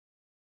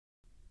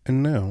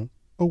And now,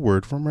 a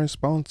word from our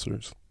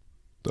sponsors.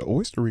 The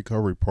Oyster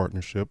Recovery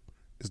Partnership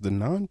is the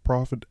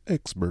nonprofit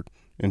expert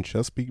in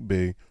Chesapeake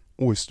Bay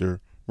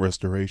oyster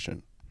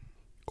restoration.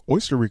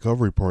 Oyster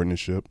Recovery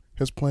Partnership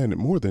has planted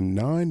more than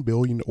 9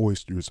 billion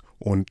oysters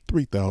on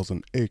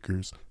 3,000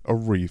 acres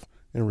of reef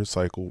and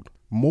recycled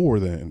more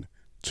than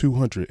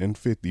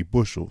 250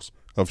 bushels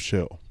of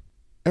shell.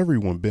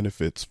 Everyone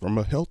benefits from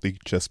a healthy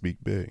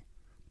Chesapeake Bay.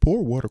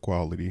 Poor water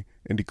quality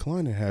and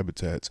declining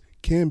habitats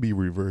can be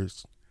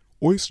reversed.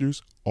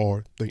 Oysters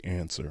are the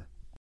answer.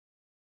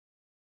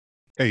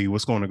 Hey,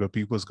 what's going on, good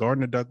people? It's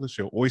Gardner Douglas,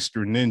 your oyster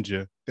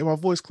ninja. Did my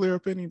voice clear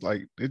up any?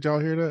 Like, did y'all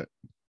hear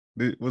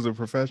that? Was it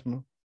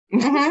professional?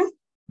 Mm-hmm.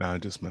 Nah,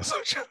 just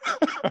message.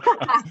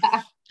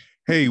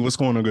 Hey, what's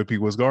going on, good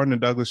people? It's Gardner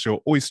Douglas,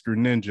 your oyster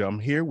ninja. I'm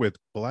here with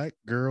Black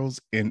Girls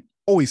and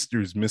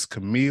Oysters, Miss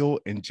Camille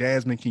and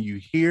Jasmine. Can you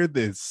hear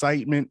the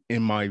excitement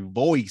in my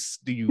voice?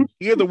 Do you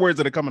hear the words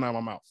that are coming out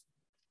of my mouth?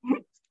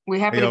 We're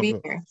happy to be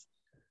here.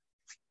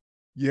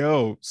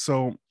 Yo,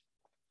 so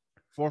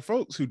for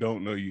folks who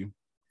don't know you,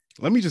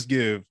 let me just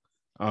give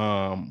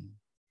a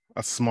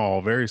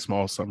small, very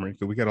small summary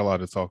because we got a lot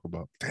to talk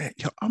about. Dang,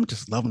 yo, I'm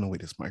just loving the way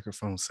this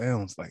microphone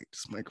sounds. Like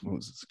this microphone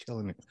is just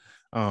killing it.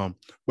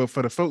 But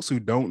for the folks who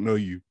don't know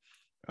you,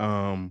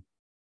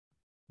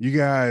 you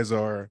guys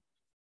are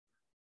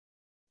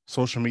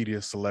social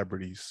media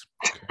celebrities.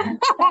 Okay?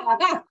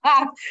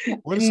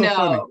 What is so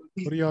funny?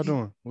 What are y'all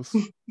doing?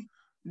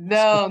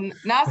 No,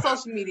 not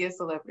social media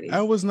celebrities.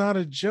 That was not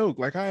a joke.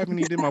 Like I haven't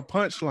even did my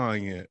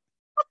punchline yet.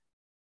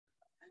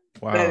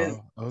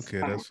 Wow. Okay,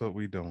 that's what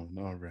we doing.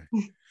 All right.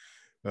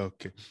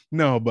 Okay.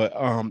 No, but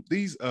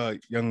these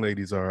young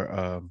ladies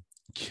are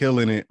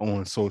killing it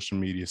on social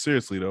media.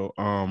 Seriously though,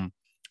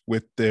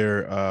 with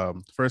their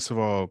first of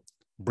all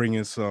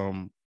bringing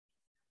some,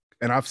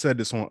 and I've said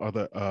this on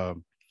other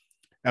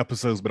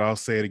episodes, but I'll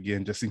say it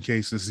again just in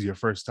case this is your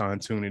first time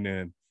tuning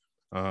in.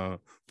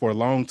 For a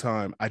long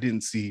time, I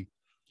didn't see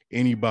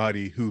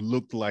anybody who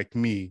looked like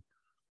me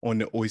on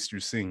the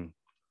oyster scene.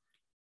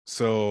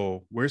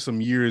 So we're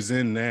some years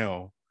in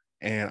now,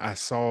 and I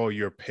saw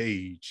your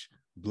page,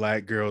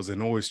 Black Girls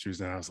and Oysters,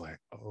 and I was like,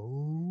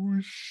 oh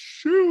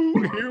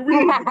shoot, here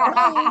we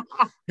go.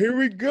 Here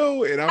we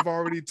go. And I've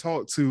already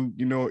talked to,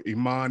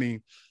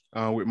 Imani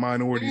with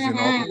Minorities in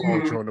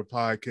Aquaculture on the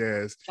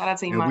podcast. Shout out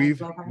to Imani.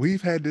 And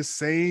we've had the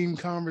same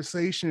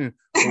conversation.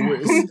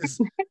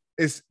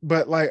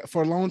 But like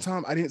for a long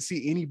time, I didn't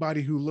see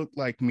anybody who looked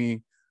like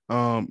me,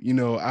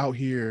 out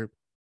here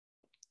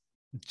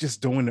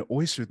just doing the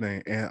oyster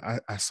thing. And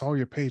I saw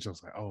your page. I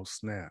was like, oh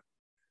snap.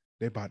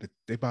 They about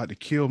to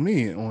kill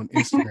me on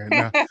Instagram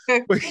now.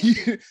 But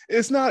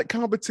it's not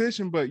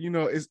competition, but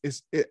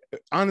it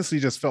honestly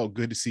just felt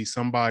good to see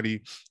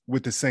somebody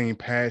with the same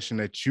passion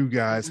that you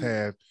guys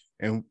have,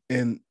 and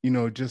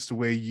just the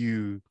way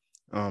you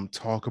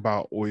talk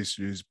about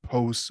oysters,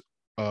 post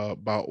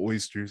about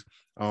oysters,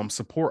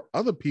 support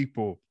other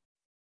people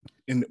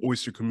in the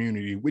oyster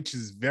community, which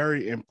is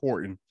very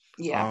important.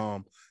 Yeah.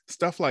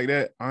 Stuff like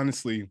that,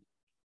 honestly,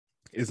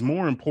 is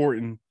more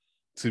important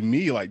to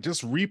me. Like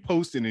just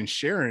reposting and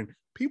sharing.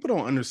 People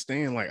don't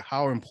understand like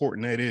how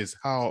important that is,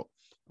 how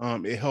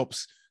it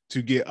helps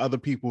to get other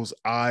people's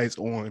eyes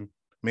on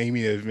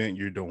maybe an event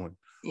you're doing,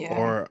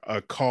 or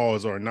a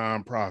cause or a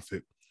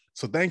nonprofit.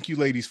 So thank you,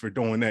 ladies, for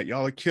doing that.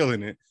 Y'all are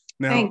killing it.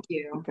 Now, thank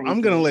you.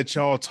 I'm going to let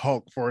y'all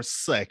talk for a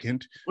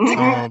second.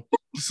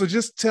 So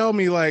just tell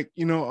me, like,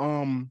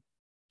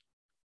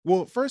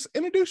 well, first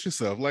introduce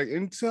yourself, like,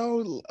 and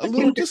tell a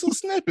little, just a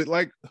snippet,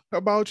 like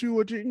about you,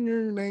 what your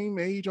name,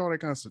 age, all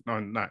that kind of stuff.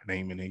 No, not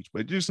name and age,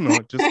 but just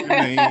just your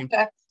name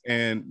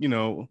and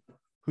who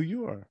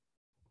you are.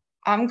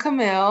 I'm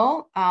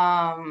Camille.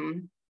 I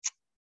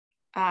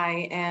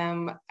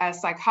am a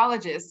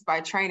psychologist by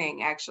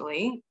training,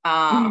 actually.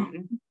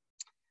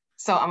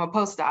 So I'm a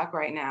postdoc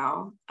right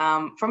now,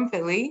 from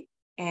Philly,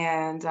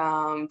 and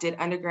did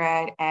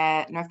undergrad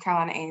at North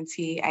Carolina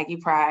A&T Aggie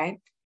Pride.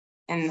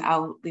 And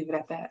I'll leave it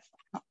at that.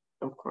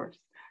 Of course.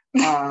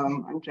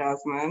 I'm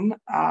Jasmine.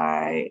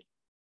 I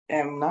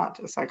am not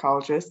a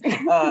psychologist.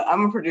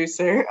 I'm a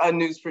producer, a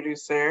news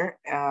producer.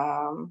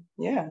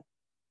 Yeah,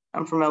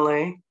 I'm from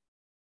LA.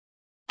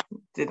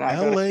 Did not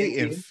LA go to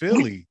and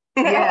Philly.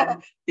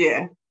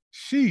 Yeah.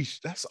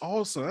 Sheesh, that's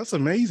awesome. That's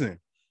amazing.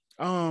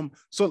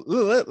 So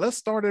let's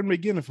start at the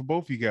beginning for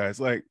both of you guys.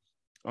 Like,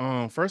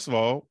 first of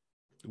all,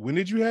 when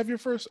did you have your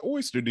first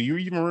oyster? Do you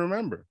even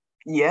remember?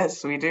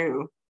 Yes, we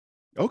do.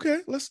 Okay,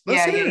 let's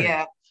hear it.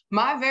 Yeah.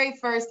 My very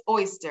first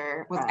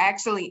oyster was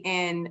actually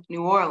in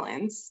New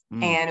Orleans,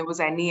 and it was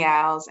at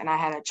Nial's, and I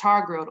had a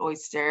char grilled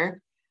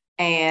oyster,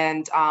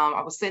 And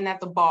I was sitting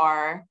at the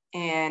bar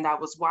and I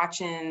was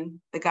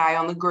watching the guy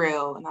on the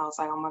grill and I was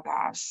like, oh my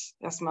gosh,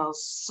 that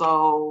smells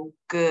so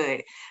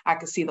good. I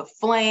could see the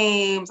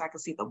flames, I could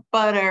see the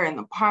butter and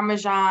the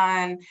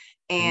Parmesan.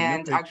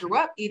 And I grew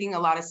up eating a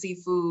lot of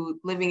seafood,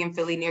 living in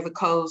Philly near the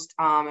coast.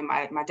 And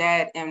my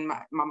dad and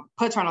my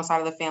paternal side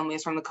of the family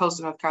is from the coast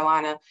of North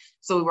Carolina.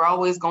 So we were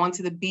always going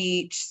to the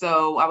beach.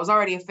 So I was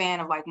already a fan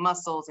of like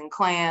mussels and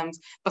clams,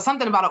 but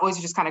something about an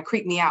oyster just kind of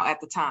creeped me out at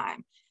the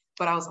time.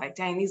 But I was like,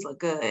 dang, these look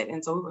good.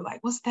 And so we were like,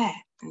 what's that?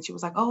 And she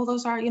was like, oh,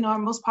 those are, our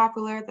most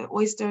popular, the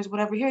oysters,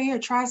 whatever. Here,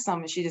 try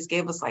some. And she just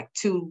gave us like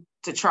 2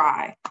 to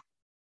try.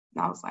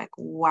 And I was like,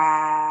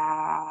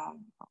 wow.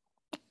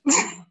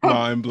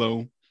 Mind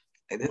blown.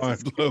 This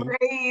is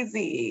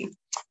crazy.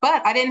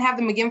 But I didn't have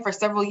them again for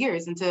several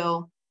years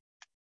until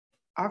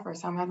our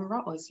first time having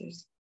raw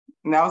oysters.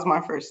 And that was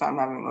my first time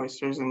having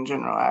oysters in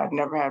general. I had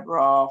never had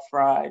raw,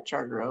 fried,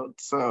 char grilled.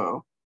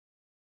 So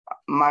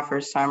my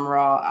first time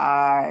raw,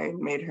 I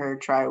made her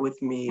try it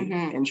with me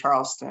in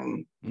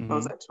Charleston. What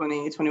was that,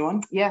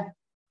 2021? Yeah.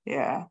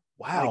 Yeah.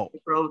 Wow. Like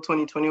April of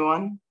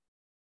 2021.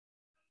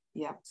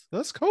 Yeah.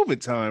 That's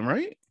COVID time,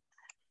 right?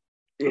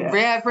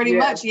 Yeah, pretty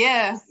much.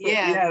 Yeah.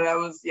 That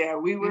was,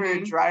 we were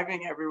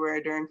driving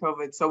everywhere during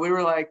COVID. So we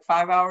were like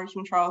 5 hours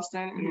from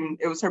Charleston and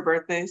it was her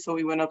birthday. So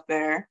we went up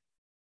there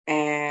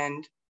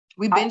and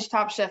we binged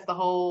Top Chef the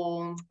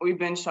whole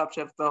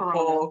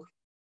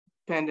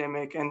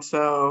pandemic. And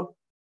so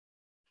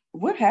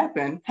what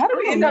happened? How did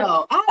we end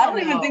up? I don't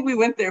even think we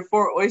went there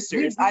for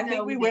oysters. I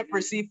think we went for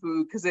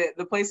seafood because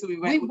the place that we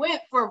went. We went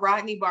for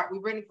Rodney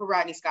for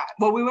Rodney Scott.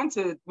 Well, we went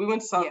to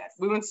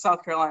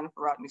South Carolina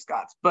for Rodney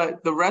Scott's,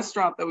 but the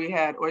restaurant that we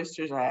had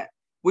oysters at,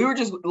 we were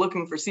just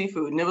looking for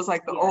seafood, and it was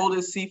like the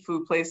oldest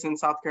seafood place in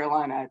South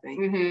Carolina, I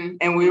think.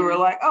 And we were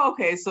like, oh,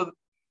 okay, so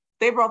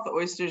they brought the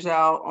oysters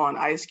out on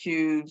ice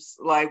cubes,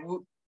 like.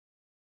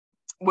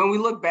 When we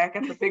look back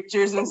at the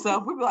pictures and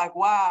stuff, we'd be like,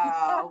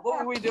 wow, what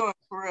were we doing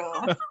for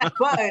real?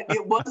 But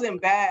it wasn't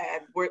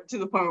bad to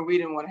the point where we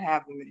didn't want to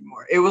have them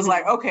anymore. It was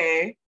like,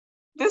 okay,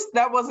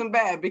 that wasn't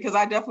bad because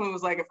I definitely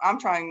was like, if I'm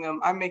trying them,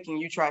 I'm making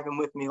you try them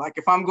with me. Like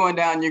if I'm going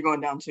down, you're going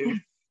down too.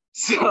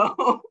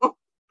 So,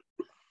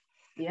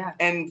 yeah.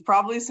 And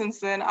probably since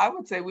then, I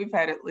would say we've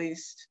had at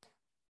least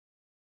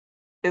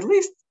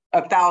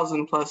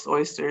 1,000 plus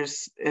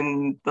oysters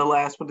in the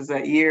last,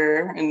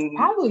 year? And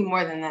probably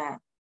more than that.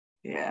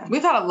 Yeah,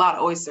 we've had a lot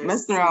of oysters.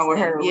 Messing around with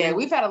her. Yeah,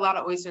 we've had a lot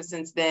of oysters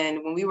since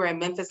then. When we were in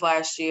Memphis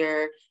last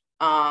year,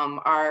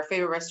 our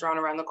favorite restaurant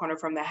around the corner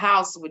from the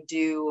house would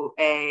do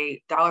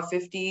a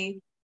 $1.50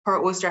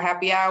 per oyster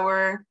happy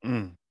hour,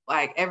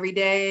 like every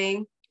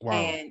day. Wow.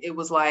 And it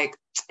was like,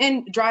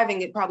 and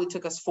driving, it probably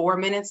took us 4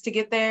 minutes to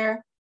get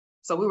there.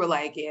 So we were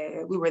like,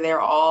 we were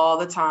there all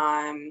the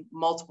time,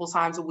 multiple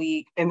times a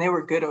week. And they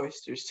were good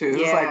oysters too. It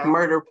was like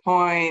Murder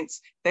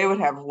Points. They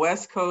would have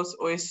West Coast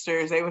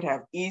oysters. They would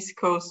have East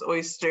Coast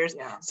oysters.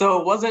 Yeah.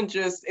 So it wasn't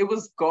just, it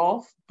was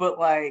Gulf, but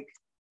like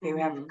they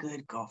would have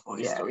good Gulf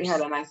oysters. Yeah, we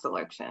had a nice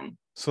selection.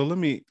 So let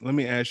me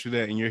ask you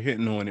that, and you're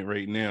hitting on it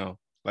right now.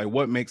 Like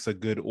what makes a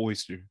good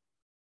oyster?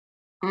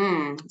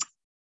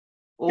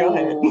 Go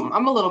ahead.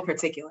 I'm a little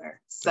particular.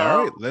 So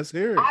all right, let's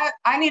hear it.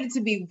 I need it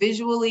to be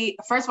visually,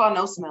 first of all,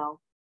 no smell.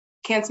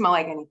 Can't smell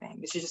like anything.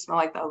 It should just smell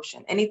like the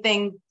ocean.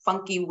 Anything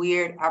funky,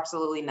 weird,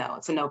 absolutely no.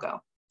 It's a no-go.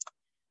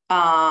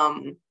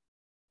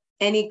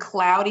 Any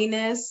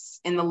cloudiness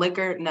in the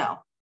liquor, no.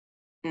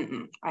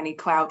 I need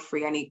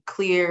cloud-free. I need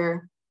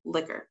clear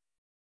liquor.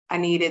 I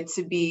need it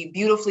to be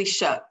beautifully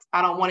shucked.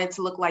 I don't want it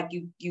to look like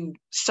you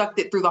shucked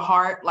it through the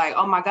heart. Like,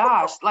 oh my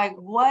gosh, like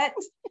what?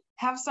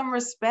 Have some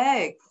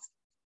respect.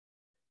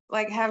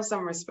 Like have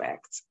some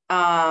respect.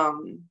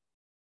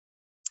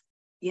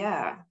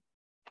 Yeah.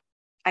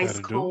 Ice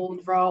cold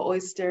raw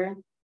oyster.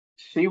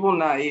 She will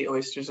not eat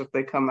oysters if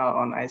they come out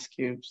on ice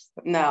cubes.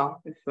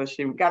 No. So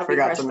she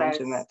forgot to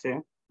mention that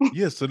too.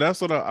 Yeah, so that's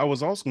what I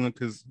was asking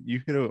because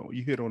you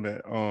hit on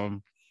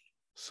that.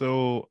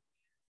 So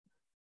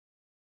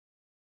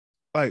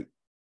like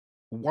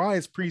why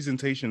is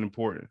presentation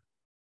important?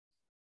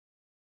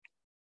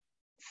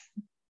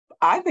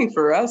 I think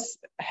for us,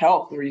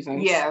 health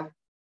reasons. Yeah.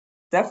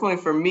 Definitely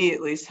for me, at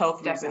least,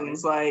 health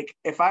reasons. Like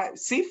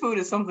seafood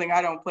is something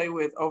I don't play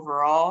with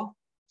overall.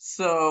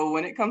 So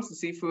when it comes to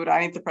seafood,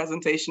 I need the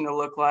presentation to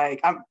look like,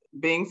 I'm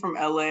being from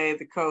LA,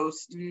 the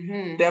coast,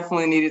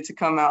 definitely needed to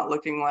come out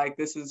looking like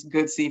this is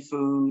good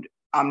seafood.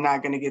 I'm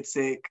not going to get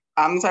sick.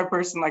 I'm the type of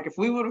person, like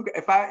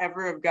if I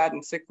ever have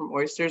gotten sick from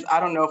oysters,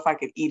 I don't know if I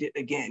could eat it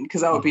again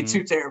because I would be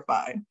too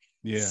terrified.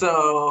 Yeah.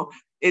 So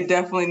it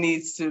definitely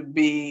needs to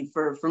be,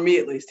 for me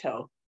at least,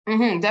 health.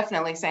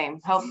 Definitely,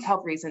 same.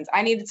 Health reasons.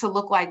 I need it to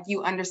look like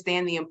you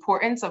understand the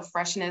importance of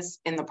freshness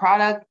in the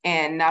product,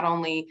 and not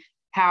only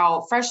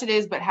how fresh it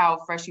is, but how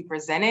fresh you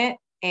present it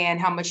and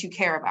how much you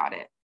care about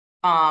it.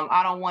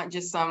 I don't want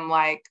just some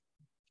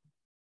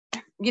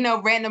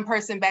random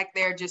person back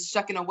there just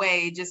shucking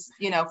away, just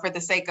for the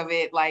sake of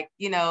it. Like,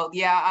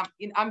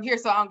 I'm here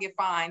so I don't get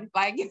fined.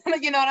 Like, you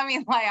know what I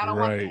mean? Like, I don't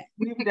want that.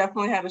 We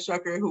definitely had a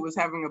shucker who was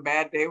having a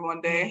bad day one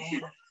day.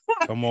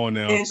 Come on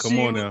now. And Come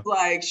she on was now.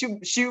 like,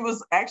 she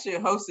was actually a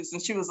hostess,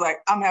 and she was like,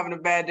 I'm having a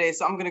bad day,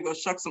 so I'm gonna go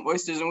shuck some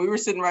oysters. And we were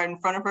sitting right in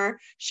front of her.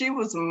 She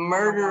was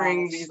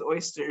murdering these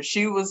oysters.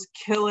 She was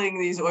killing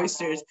these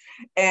oysters.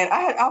 And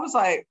I was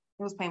like,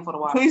 it was painful to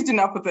watch. Please do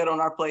not put that on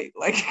our plate.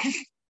 Like,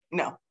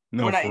 no,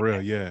 No, we're not for real,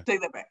 that. yeah.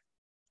 Take that back.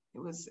 It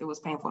was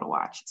painful to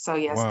watch. So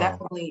yes, Wow.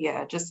 definitely,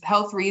 yeah, just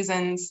health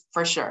reasons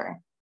for sure.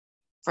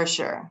 For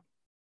sure.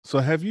 So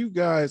have you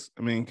guys,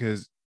 I mean,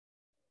 because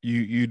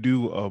you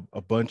do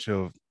a bunch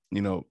of,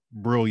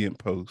 brilliant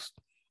posts.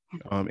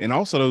 And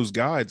also those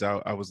guides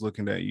I was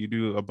looking at, you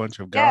do a bunch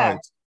of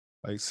guides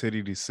like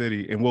city to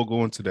city, and we'll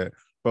go into that.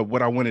 But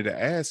what I wanted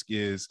to ask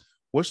is,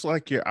 what's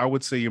like I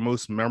would say your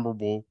most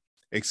memorable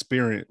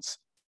experience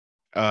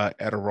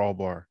at a raw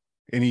bar?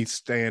 Any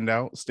stick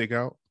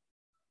out?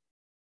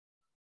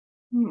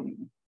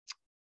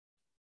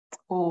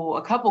 Oh,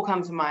 a couple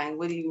come to mind.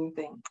 What do you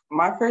think?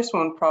 My first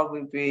one would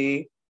probably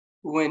be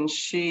when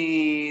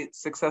she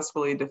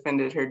successfully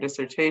defended her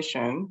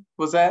dissertation.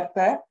 Was that?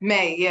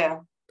 May, yeah.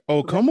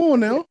 Oh, come on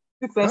now.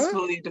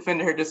 Successfully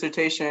defended her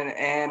dissertation,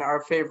 and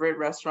our favorite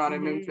restaurant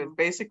in Memphis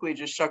basically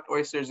just shucked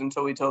oysters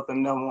until we told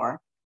them no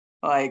more.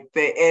 Like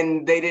they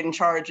didn't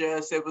charge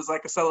us. It was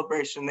like a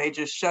celebration. They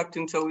just shucked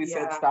until we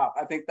said stop.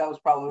 I think that was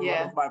probably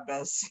one of my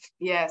best.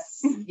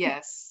 Yes.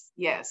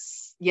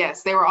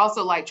 They were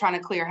also like trying to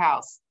clear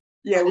house.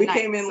 Yeah, we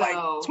came in like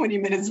 20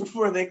 minutes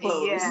before they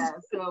closed. Yeah,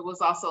 so it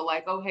was also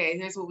like, okay,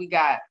 here's what we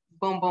got.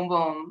 Boom, boom,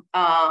 boom.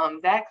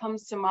 That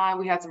comes to mind.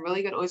 We had some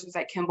really good oysters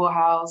at Kimball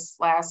House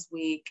last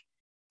week.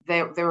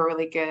 They were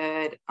really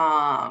good.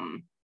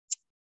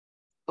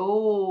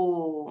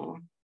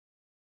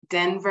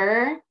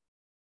 Denver.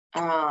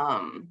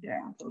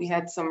 We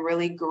had some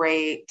really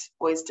great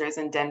oysters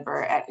in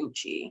Denver at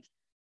Uchi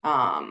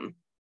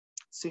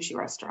sushi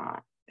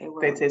restaurant.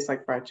 They taste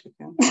like fried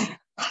chicken.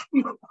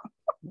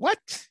 What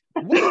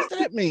does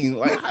that mean?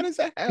 Like, how does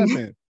that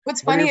happen?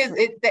 What's funny is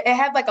it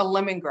had like a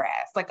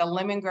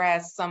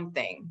lemongrass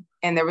something,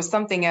 and there was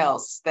something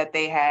else that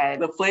they had.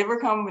 The flavor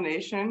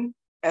combination,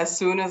 as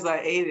soon as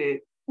I ate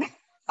it,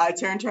 I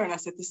turned to her and I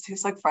said, this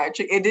tastes like fried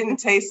chicken. It didn't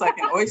taste like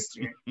an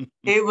oyster.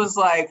 It was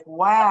like,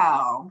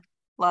 wow.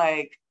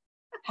 Like,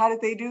 how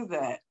did they do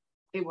that?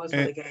 It was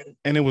really good.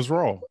 And it was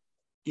raw.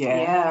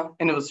 Yeah.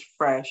 And it was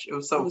fresh. It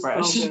was so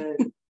fresh. So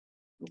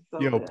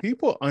good. Yo,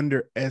 people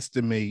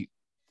underestimate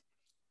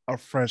a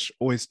fresh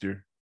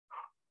oyster.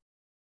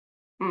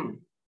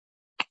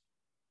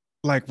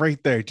 Like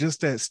right there,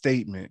 just that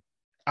statement.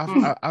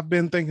 I've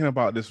been thinking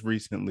about this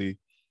recently.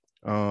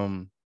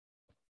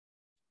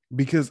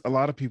 Because a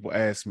lot of people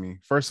ask me,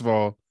 first of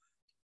all,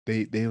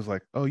 they was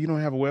like, oh, you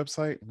don't have a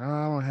website? No,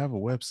 I don't have a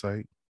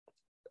website.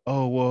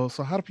 Oh, well,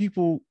 so how do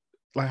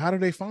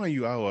they find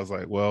you? I was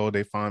like, well,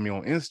 they find me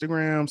on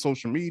Instagram,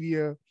 social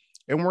media,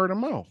 and word of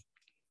mouth.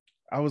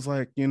 I was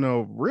like,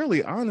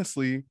 really,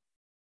 honestly,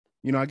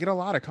 I get a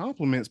lot of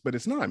compliments, but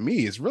it's not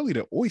me. It's really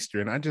the oyster.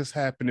 And I just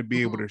happen to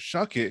be able to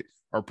shuck it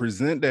or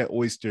present that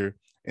oyster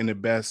in the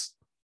best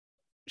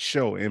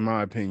show, in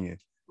my opinion.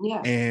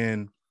 Yeah.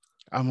 And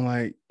I'm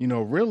like,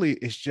 really,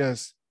 it's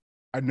just,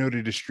 I know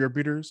the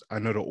distributors, I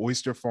know the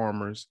oyster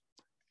farmers,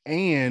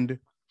 and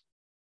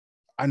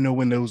I know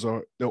when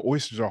the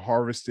oysters are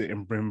harvested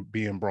and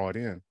being brought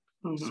in.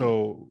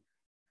 So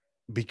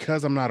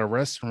because I'm not a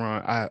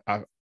restaurant,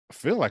 I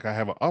feel like I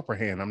have an upper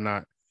hand. I'm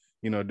not,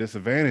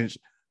 disadvantaged.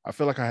 I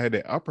feel like I had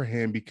that upper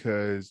hand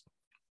because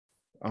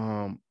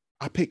I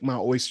pick my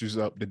oysters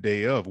up the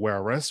day of, where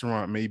a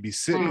restaurant may be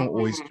sitting on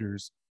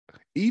oysters,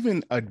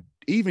 even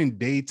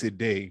day to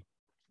day.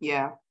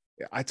 Yeah.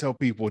 I tell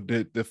people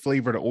the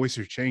flavor of the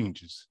oyster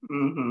changes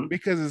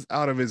because it's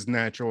out of its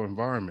natural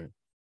environment.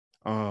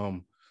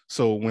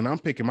 So when I'm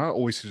picking my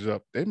oysters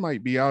up, they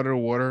might be out of the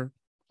water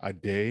a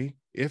day,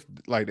 if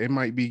like they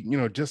might be,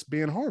 just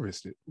being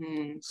harvested.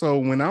 So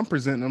when I'm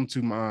presenting them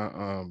to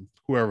my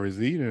whoever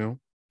is eating them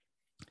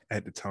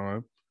at the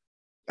time,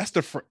 that's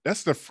the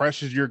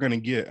freshest you're gonna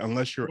get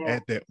unless you're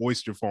at that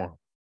oyster farm.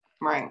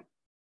 Right.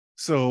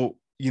 So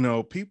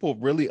people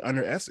really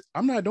underestimate.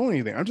 I'm not doing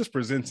anything. I'm just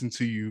presenting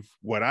to you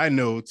what I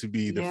know to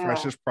be the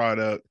freshest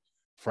product,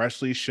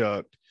 freshly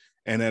shucked,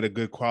 and at a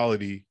good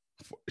quality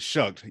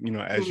shucked.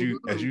 As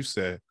you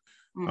said.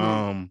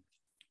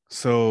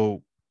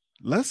 So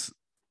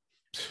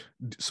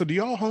do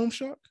y'all home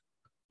shuck?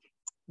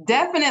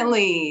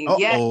 Definitely.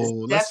 Yes,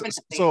 definitely.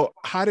 So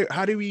how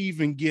do we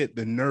even get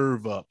the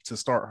nerve up to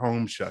start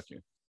home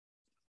shucking?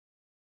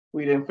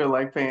 We didn't feel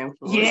like paying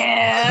for it.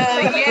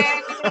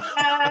 Yeah.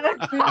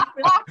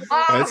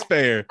 That's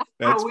fair.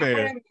 That's fair. We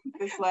were in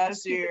Memphis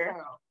last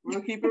year.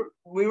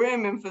 We were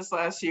in Memphis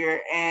last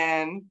year,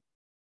 and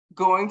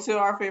going to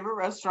our favorite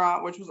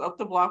restaurant, which was up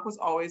the block, was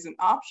always an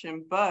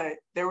option, but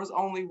there was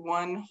only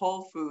one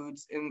Whole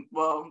Foods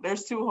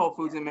there's two Whole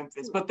Foods in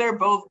Memphis, but they're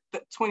both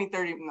 30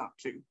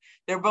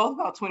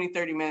 about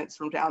 20-30 minutes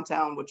from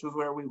downtown, which was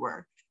where we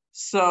were.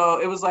 So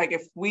it was like,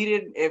 if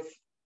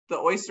the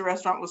oyster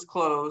restaurant was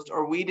closed,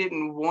 or we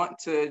didn't want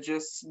to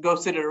just go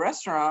sit at a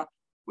restaurant,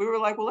 we were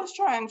like, well, let's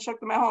try and shuck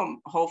them at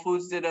home. Whole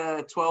Foods did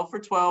a 12 for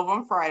 12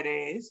 on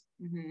Fridays.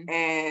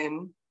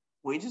 And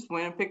we just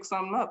went and picked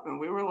something up, and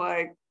we were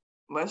like,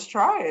 let's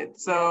try it.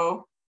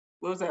 So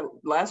what was that?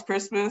 Last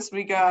Christmas,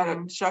 we got a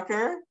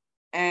shucker,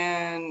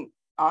 and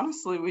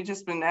honestly, we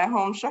just been at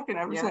home shucking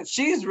ever since.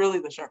 She's really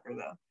the shucker,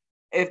 though.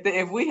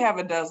 If we have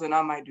a dozen,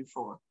 I might do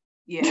 4.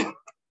 Yeah.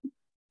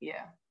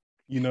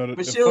 You know,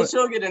 but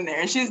she'll get in there,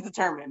 and she's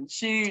determined.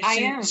 She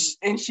cares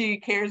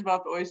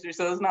about the oyster,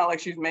 so it's not like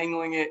she's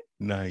mangling it.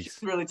 Nice. She's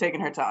really taking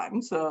her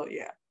time. So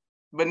yeah.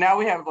 But now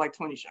we have like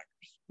 20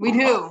 shuckers. We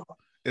do.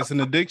 It's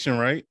an addiction,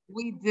 right?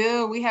 We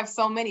do. We have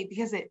so many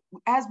because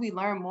as we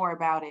learn more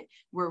about it,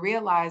 we're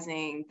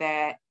realizing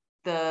that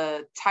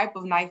the type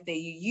of knife that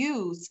you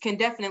use can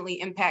definitely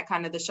impact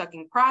kind of the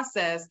shucking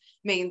process,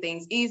 making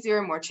things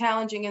easier, more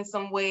challenging in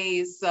some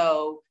ways.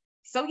 So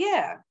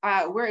yeah,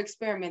 we're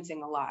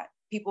experimenting a lot.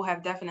 People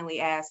have definitely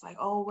asked, like,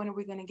 oh, when are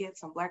we going to get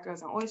some Black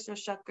Girls and Oyster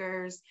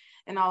shuckers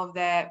and all of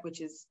that, which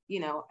is,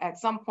 at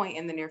some point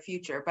in the near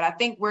future. But I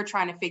think we're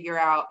trying to figure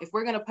out if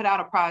we're going to put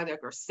out a product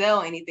or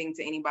sell anything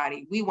to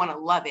anybody, we want to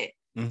love it.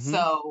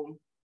 So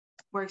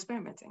we're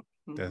experimenting.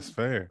 That's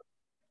fair.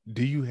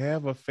 Do you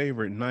have a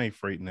favorite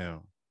knife right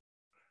now?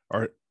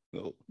 Or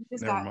we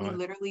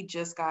literally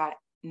just got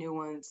new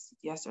ones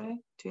yesterday,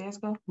 2 days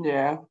ago.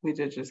 Yeah, we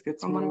did just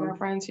get some. From one of our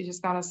friends. She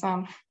just got us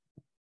some.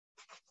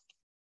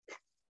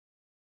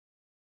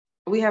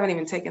 We haven't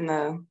even taken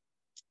the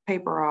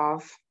paper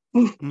off.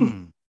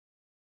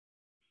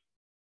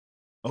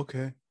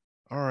 Okay.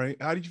 All right.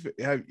 How did you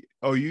have?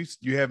 Oh, you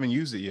haven't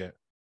used it yet?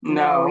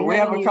 No, we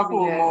have a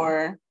couple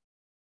more.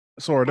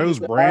 So are those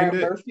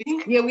branded?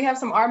 Yeah, we have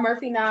some R.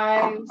 Murphy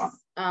knives.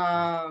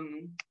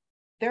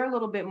 They're a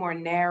little bit more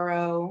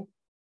narrow.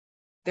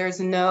 There's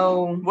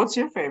no. What's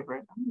your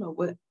favorite? I don't know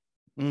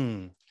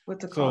what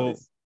to call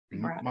this.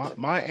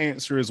 My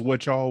answer is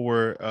what y'all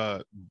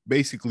were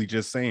basically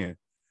just saying.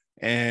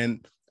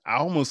 And I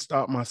almost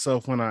stopped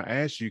myself when I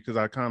asked you, because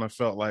I kind of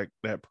felt like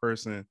that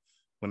person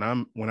when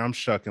I'm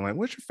shucking, like,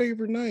 what's your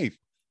favorite knife?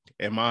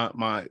 And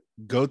my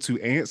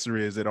go-to answer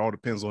is it all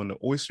depends on the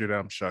oyster that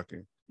I'm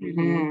shucking.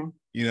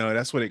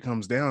 That's what it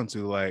comes down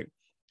to. Like,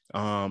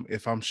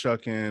 if I'm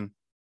shucking,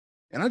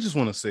 and I just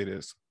want to say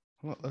this.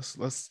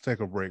 Let's take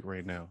a break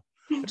right now.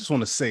 I just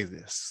want to say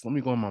this. Let me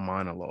go in my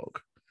monologue.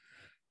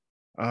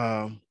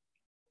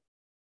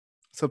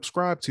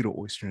 Subscribe to the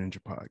Oyster Ninja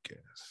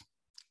podcast.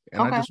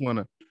 And I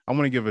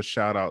want to give a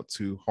shout out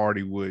to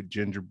Hardywood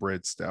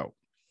Gingerbread Stout.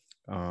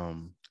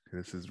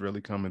 This is really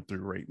coming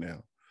through right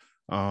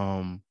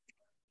now.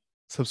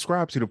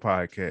 Subscribe to the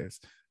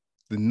podcast.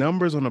 The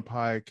numbers on the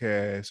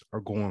podcast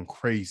are going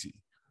crazy,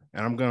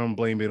 and I'm going to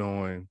blame it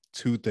on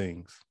 2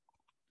 things.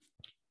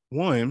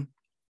 One,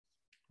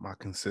 my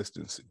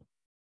consistency.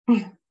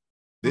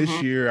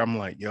 This year, I'm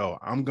like,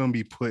 I'm going to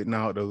be putting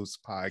out those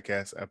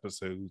podcast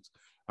episodes.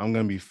 I'm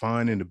going to be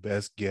finding the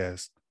best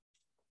guests,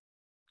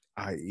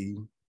 i.e.,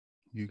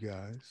 you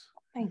guys.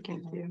 Thank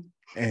you.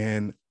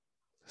 And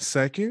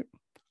second,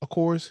 of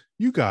course,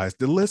 you guys,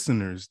 the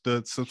listeners,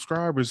 the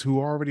subscribers who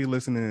are already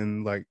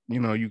listening, like,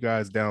 you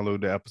guys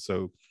download the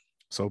episode.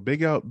 So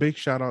big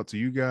shout out to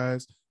you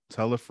guys.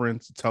 Tell a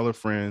friend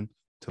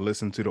to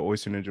listen to the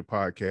Oyster Ninja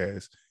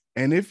podcast.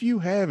 And if you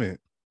haven't,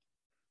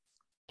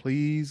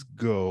 please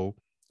go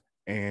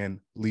and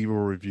leave a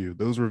review.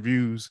 Those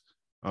reviews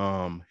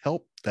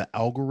help the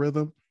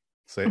algorithm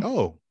say,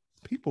 oh,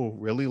 people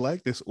really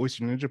like this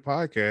Oyster Ninja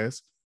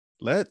podcast.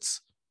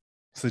 Let's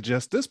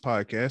suggest this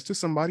podcast to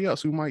somebody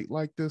else who might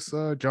like this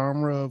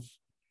genre of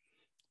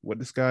what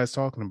this guy is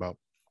talking about.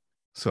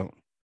 So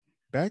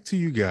back to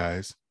you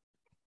guys.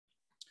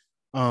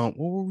 What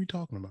were we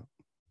talking about?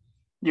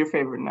 Your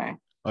favorite knife.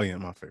 Oh yeah,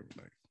 my favorite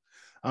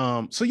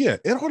knife. So yeah,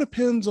 it all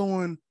depends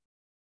on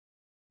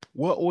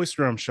what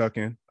oyster I'm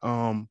shucking.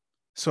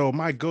 So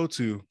my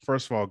go-to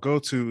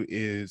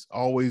is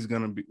always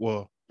gonna be,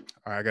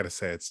 I got a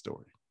sad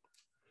story.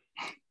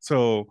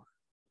 So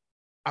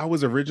I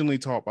was originally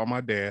taught by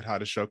my dad how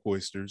to shuck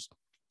oysters.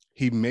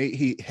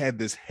 He had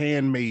this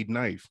handmade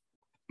knife.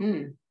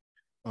 I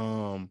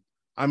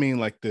mean,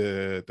 like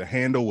the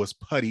handle was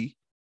putty.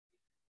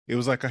 It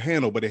was like a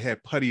handle, but it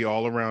had putty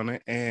all around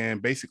it.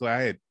 And basically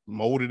I had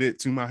molded it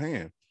to my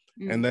hand.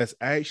 And that's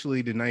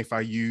actually the knife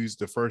I used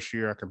the first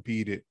year I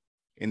competed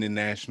in the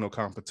national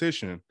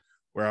competition,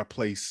 where I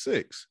placed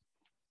 6.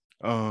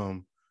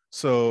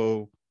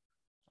 So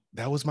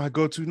that was my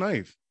go-to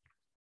knife.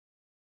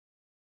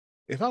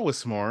 If I was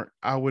smart,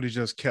 I would have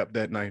just kept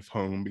that knife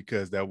home,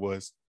 because that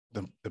was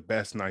the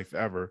best knife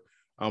ever.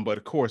 But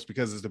of course,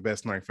 because it's the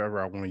best knife ever,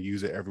 I want to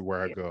use it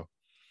everywhere I go.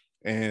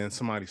 And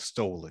somebody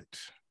stole it.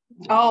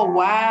 Oh,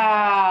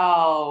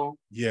 wow.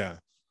 Yeah.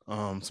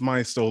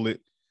 Somebody stole it.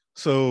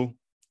 So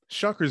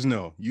shuckers,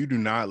 no, you do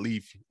not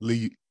leave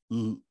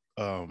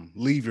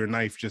your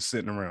knife just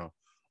sitting around.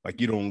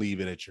 Like, you don't leave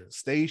it at your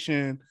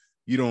station.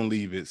 You don't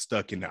leave it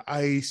stuck in the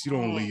ice. You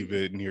don't leave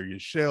it near your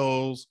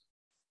shells.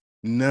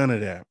 None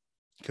of that,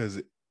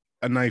 because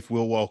a knife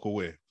will walk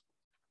away.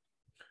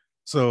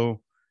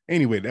 So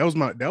anyway, that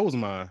was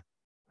my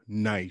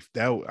knife.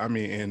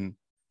 And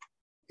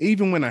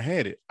even when I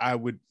had it, I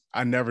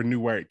never knew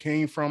where it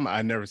came from.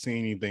 I never seen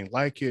anything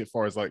like it, as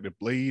far as like the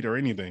blade or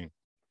anything.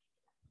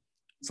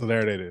 So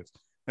there that is.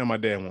 Now my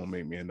dad won't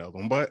make me another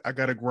one, but I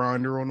got a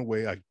grinder on the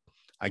way.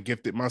 I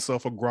gifted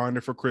myself a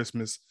grinder for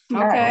Christmas.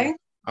 Okay.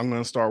 I'm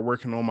gonna start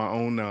working on my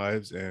own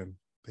knives, and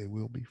they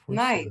will be for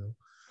nice. sale.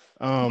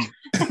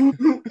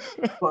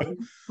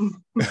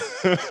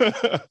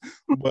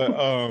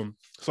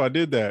 So I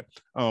did that.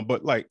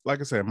 But like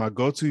I said, my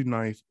go-to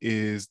knife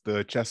is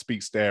the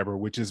Chesapeake Stabber,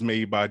 which is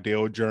made by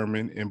Dale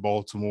German in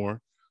Baltimore.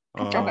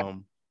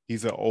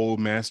 He's an old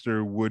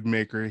master wood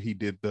maker. He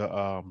did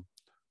the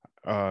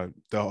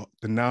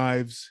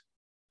knives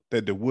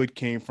that the wood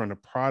came from, the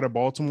Pride of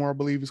Baltimore, I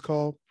believe it's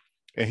called.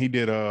 And he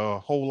did a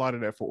whole lot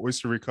of that for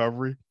oyster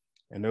recovery.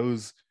 And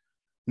those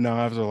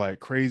knives are like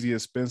crazy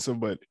expensive,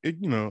 but it,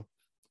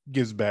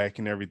 gives back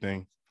and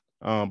everything.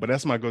 But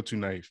that's my go-to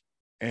knife.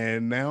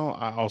 And now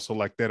I also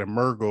like that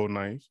Emergo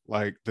knife,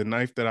 like the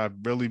knife that I've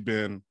really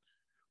been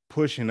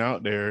pushing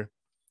out there,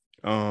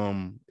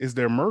 is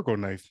their Emergo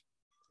knife.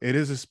 It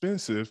is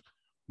expensive,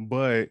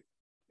 but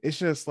it's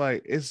just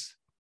like, it's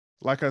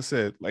like I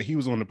said, like he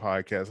was on the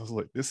podcast. I was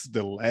like, this is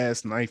the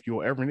last knife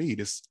you'll ever need.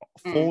 It's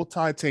full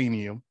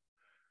titanium.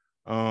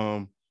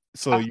 So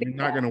you're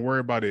not going to worry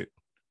about it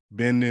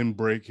bending,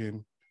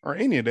 breaking, or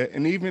any of that.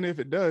 And even if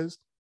it does,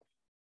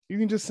 you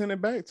can just send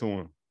it back to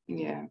him.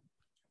 Yeah.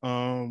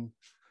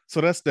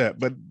 So that's that.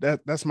 But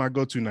that's my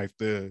go-to knife,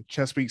 the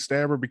Chesapeake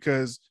Stabber,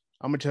 because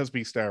I'm a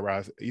Chesapeake Stabber.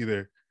 I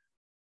either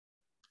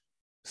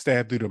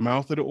stab through the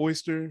mouth of the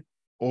oyster,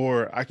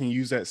 or I can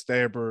use that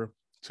stabber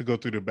to go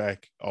through the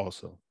back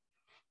also.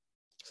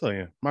 So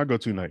yeah, my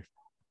go-to knife.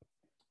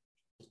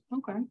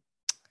 Okay.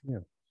 Yeah.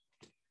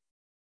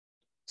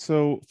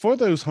 So for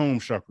those home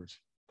shuckers,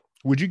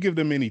 would you give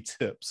them any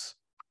tips?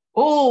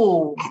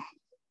 Oh,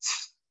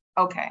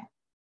 okay.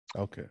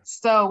 Okay.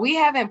 So we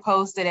haven't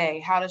posted a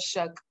how to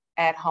shuck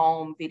at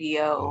home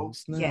video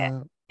yet.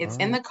 It's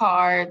in the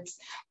cards.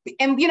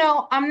 And,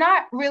 I'm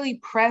not really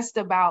pressed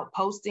about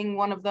posting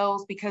one of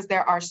those because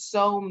there are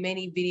so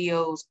many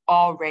videos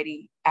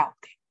already out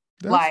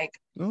there.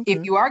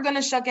 If you are going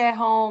to shuck at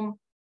home,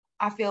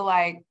 I feel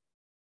like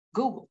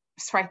Google,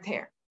 it's right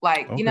there.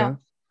 And the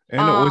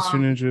Oyster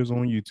Ninja is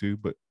on YouTube,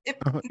 but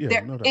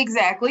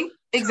exactly.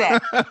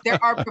 There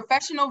are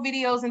professional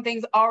videos and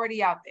things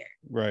already out there.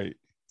 Right.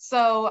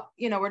 So,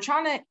 we're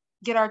trying to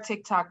get our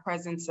TikTok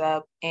presence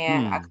up,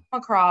 and I come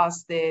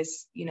across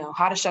this,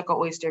 how to shuck an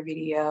oyster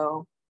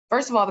video.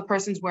 First of all, the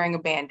person's wearing a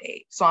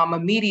Band-Aid. So I'm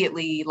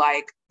immediately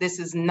like, this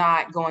is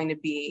not going to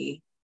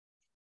be,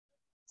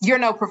 you're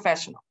no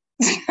professional.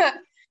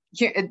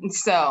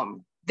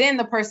 So then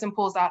the person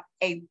pulls out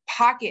a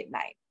pocket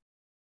knife.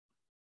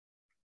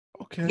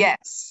 Okay.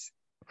 Yes.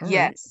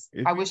 Yes.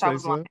 I wish I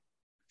was lying.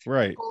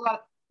 Right.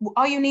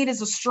 All you need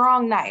is a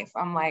strong knife.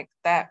 I'm like,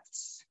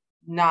 that's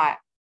not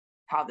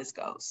how this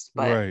goes.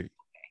 But right.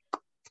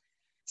 Okay.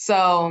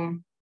 So,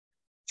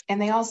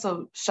 and they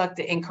also shucked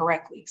it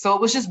incorrectly. So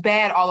it was just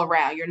bad all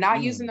around. You're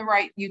not using the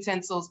right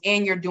utensils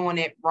and you're doing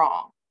it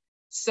wrong.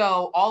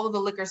 So all of the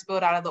liquor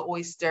spilled out of the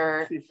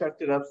oyster. She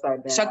shucked it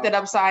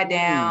upside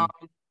down.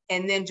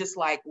 And then just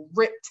like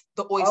ripped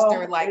the oyster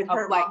ripped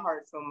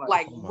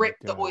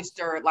the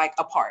oyster like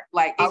apart.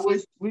 Like I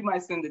wish we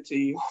might send it to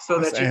you so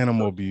that's that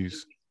animal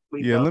abuse.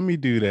 Yeah, let me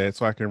do that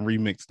so I can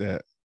remix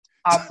that.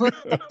 I put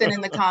something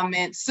in the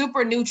comments,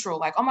 super neutral,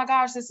 like, oh my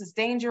gosh, this is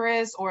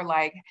dangerous, or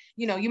like,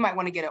 you might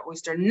want to get an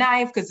oyster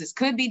knife because this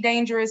could be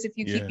dangerous if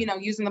you keep,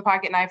 using the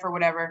pocket knife or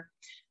whatever.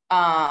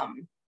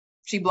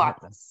 She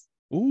blocked us.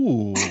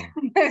 Ooh,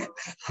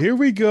 here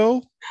we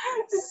go.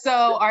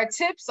 So our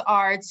tips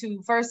are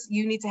first,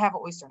 you need to have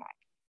an oyster knife.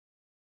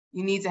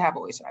 You need to have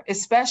an oyster knife,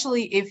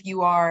 especially if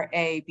you are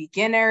a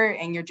beginner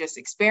and you're just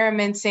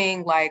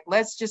experimenting. Like,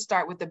 let's just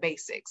start with the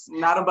basics.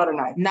 Not a butter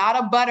knife. Not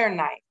a butter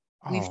knife.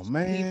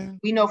 Man.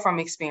 We know from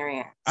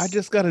experience. I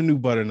just got a new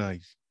butter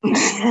knife. And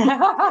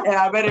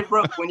I bet it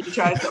broke when you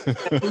tried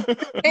to.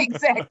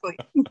 Exactly.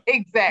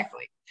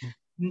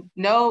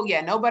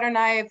 No butter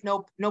knife,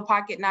 no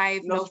pocket knife,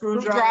 no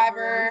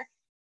screwdriver,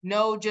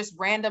 no just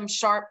random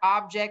sharp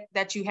object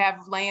that you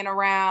have laying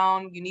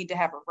around. You need to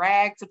have a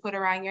rag to put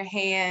around your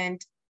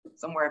hand,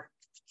 somewhere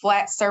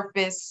flat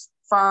surface,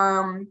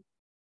 firm.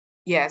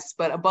 Yes,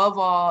 but above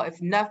all,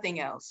 if nothing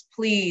else,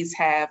 please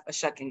have a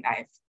shucking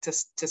knife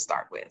to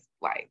start with.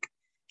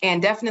 And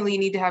definitely you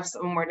need to have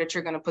somewhere that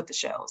you're going to put the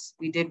shells.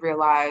 We did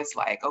realize,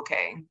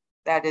 okay,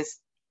 that is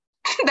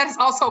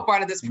also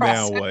part of this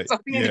process. Now what? So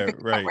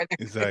right.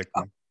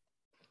 Exactly.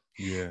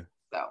 Yeah.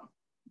 So.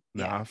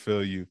 I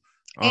feel you.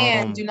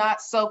 And do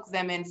not soak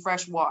them in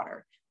fresh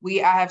water. I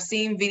have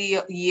seen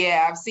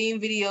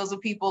videos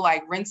of people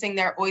like rinsing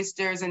their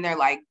oysters and they're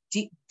like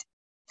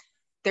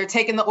they're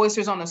taking the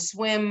oysters on a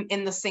swim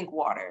in the sink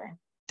water.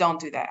 Don't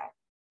do that.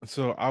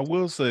 So I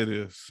will say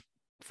this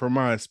from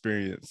my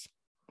experience.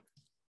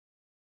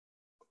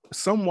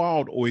 Some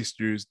wild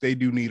oysters, they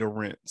do need a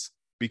rinse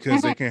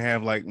because they can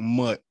have like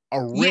mud. A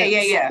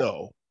rinse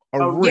though.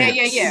 A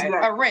rinse.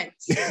 Yeah. A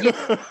rinse.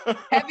 Yeah.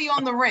 Heavy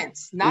on the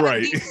rinse, not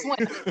Right. a deep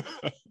swim.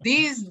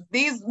 These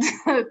these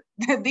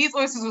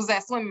oysters was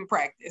at swimming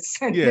practice.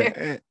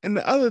 Yeah, and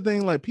the other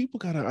thing, like people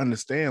gotta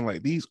understand,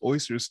 like these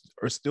oysters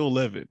are still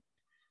living.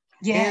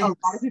 Yeah, a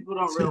lot of people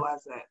don't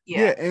realize that.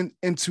 Yeah,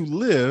 and to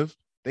live,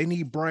 they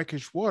need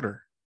brackish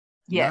water,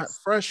 not Yes.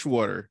 fresh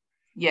water.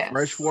 Yes.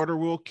 Fresh water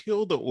will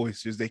kill the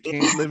oysters. They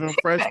can't live in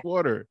fresh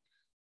water.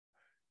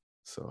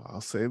 So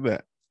I'll say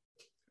that.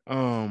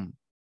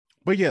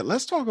 But yeah,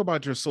 let's talk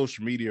about your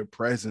social media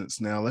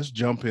presence now. Let's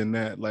jump in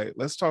that. Like,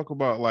 let's talk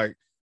about, like,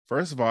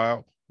 first of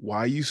all,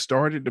 why you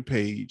started the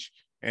page,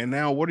 and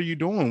now what are you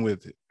doing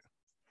with it?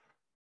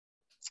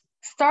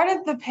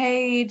 Started the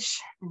page,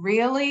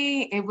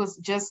 really, it was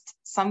just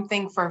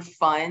something for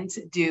fun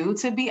to do,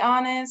 to be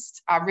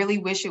honest. I really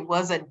wish it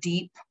was a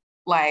deep,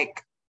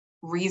 like,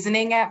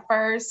 reasoning at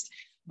first,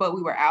 but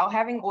we were out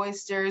having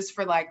oysters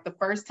for like the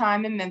first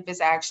time in Memphis.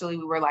 Actually,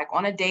 we were like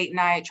on a date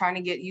night trying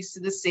to get used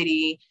to the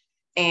city,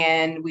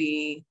 and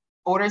we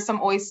ordered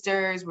some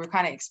oysters. We were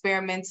kind of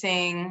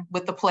experimenting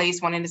with the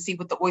place, wanting to see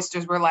what the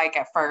oysters were like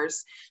at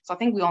first. So I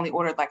think we only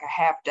ordered like a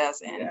half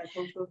dozen.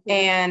 Yeah,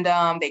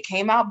 and they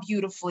came out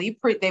beautifully.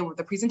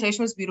 The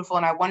presentation was beautiful,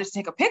 and I wanted to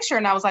take a picture,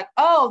 and I was like,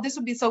 oh, this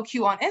would be so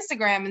cute on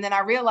Instagram. And then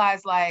I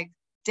realized, like,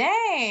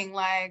 dang,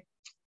 like,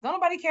 don't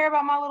nobody care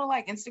about my little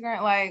like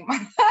Instagram, like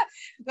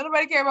don't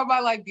nobody care about my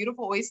like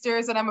beautiful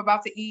oysters that I'm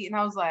about to eat. And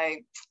I was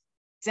like,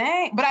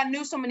 dang. But I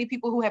knew so many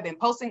people who have been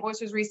posting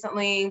oysters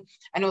recently.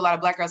 I knew a lot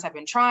of Black girls have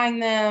been trying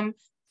them.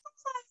 I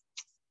was like,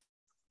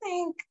 I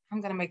think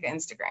I'm gonna make an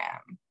Instagram.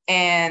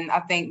 And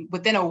I think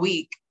within a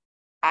week,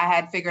 I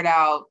had figured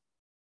out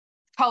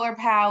color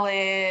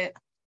palette.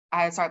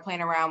 I had started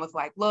playing around with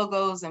like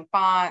logos and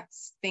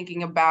fonts,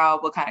 thinking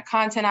about what kind of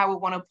content I would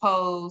want to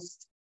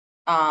post.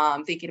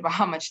 Thinking about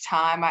how much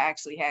time I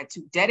actually had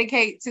to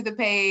dedicate to the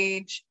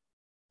page.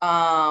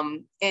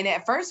 And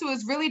at first it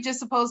was really just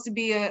supposed to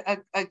be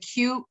a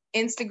cute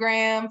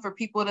Instagram for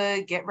people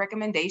to get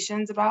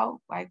recommendations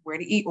about like where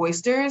to eat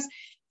oysters,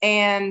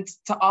 and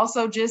to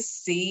also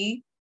just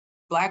see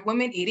Black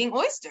women eating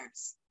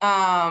oysters.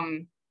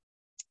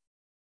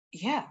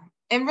 Yeah,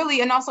 and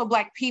really, and also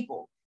Black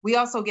people. We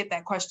also get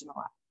that question a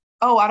lot.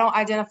 Oh, I don't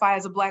identify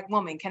as a Black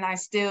woman. Can I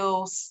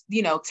still,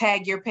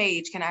 tag your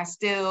page? Can I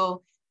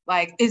still,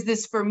 like, is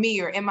this for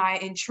me, or am I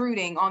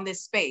intruding on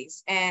this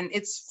space? And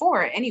it's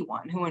for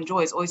anyone who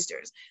enjoys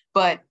oysters,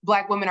 but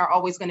Black women are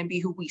always going to be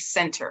who we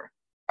center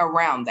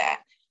around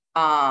that.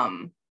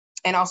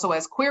 And also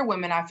as queer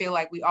women, I feel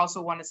like we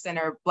also want to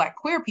center Black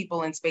queer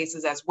people in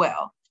spaces as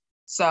well.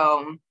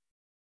 So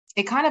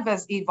it kind of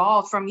has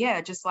evolved from,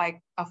 just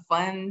like a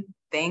fun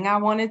thing I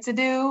wanted to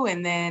do.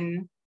 And then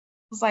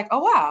it was like, oh,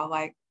 wow,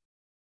 like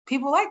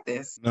people like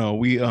this. No,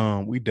 we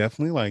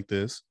definitely like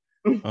this.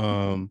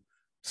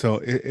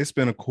 So it's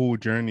been a cool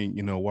journey,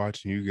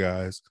 watching you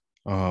guys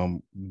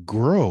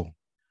grow.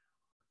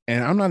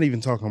 And I'm not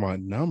even talking about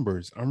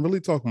numbers. I'm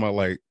really talking about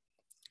like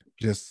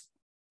just,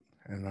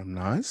 and I'm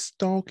not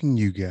stalking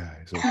you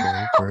guys,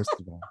 okay? First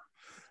of all,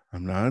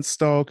 I'm not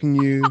stalking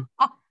you.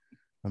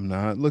 I'm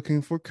not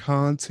looking for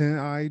content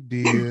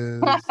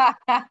ideas.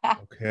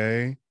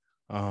 Okay.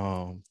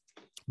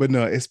 But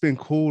no, it's been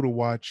cool to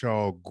watch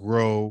y'all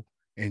grow,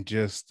 and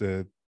just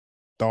the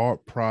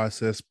thought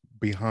process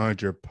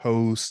behind your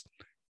posts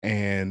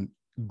and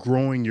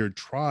growing your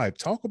tribe.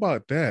 Talk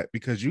about that,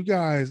 because you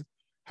guys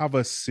have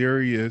a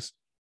serious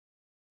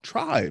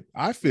tribe,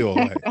 I feel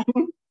like.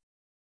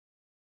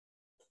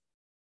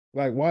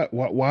 Like,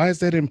 why is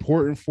that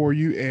important for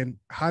you? And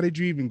how did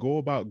you even go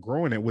about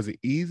growing it? Was it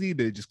easy?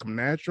 Did it just come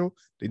natural?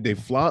 Did they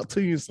flock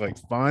to you? It's like,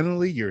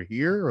 finally you're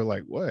here, or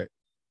like what?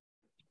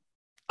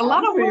 A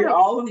lot of word,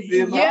 all of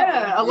them.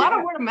 Yeah, a lot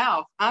of word of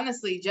mouth.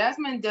 Honestly,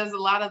 Jasmine does a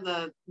lot of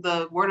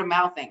the word of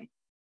mouthing.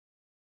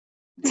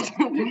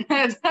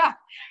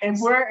 If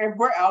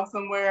we're out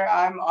somewhere,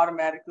 I'm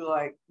automatically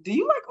like, do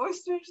you like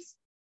oysters?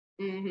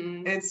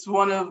 Mm-hmm. It's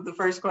one of the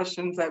first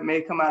questions that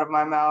may come out of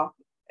my mouth.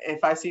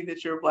 If I see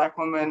that you're a Black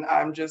woman,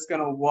 I'm just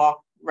gonna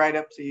walk right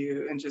up to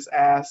you and just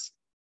ask.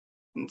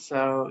 And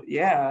so,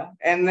 yeah.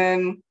 And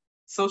then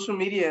social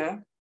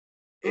media,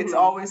 it's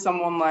always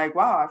someone like,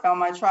 wow, I found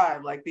my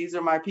tribe. Like, these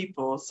are my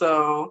people.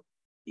 So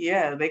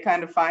yeah, they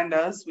kind of find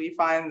us, we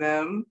find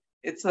them.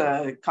 It's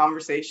a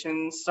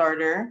conversation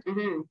starter.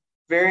 Mm-hmm.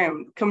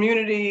 Very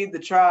community, the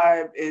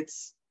tribe.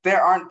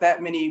 There aren't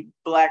that many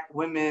Black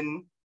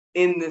women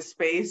in this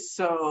space.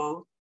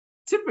 So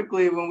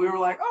typically when we were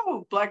like,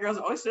 oh, Black girls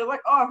and oysters,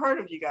 like, oh, I've heard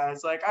of you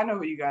guys. Like, I know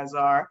who you guys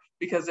are,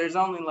 because there's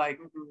only like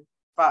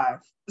 5.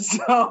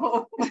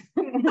 So,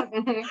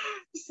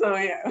 so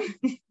yeah.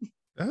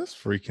 That's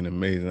freaking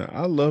amazing.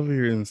 I love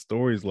hearing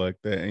stories like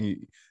that.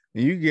 And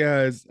you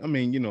guys, I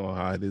mean, you know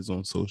how it is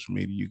on social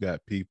media. You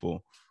got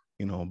people,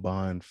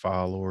 buying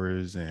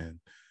followers and,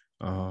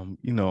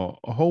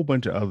 a whole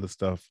bunch of other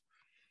stuff,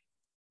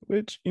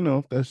 which,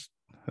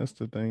 that's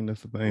the thing.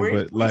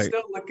 We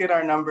still look at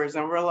our numbers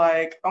and we're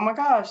like, oh my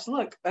gosh,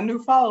 look, a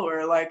new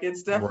follower. Like,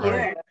 it's definitely,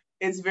 right.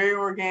 It's very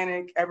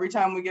organic. Every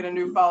time we get a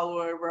new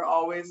follower, we're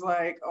always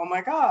like, oh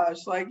my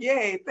gosh, like,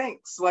 yay,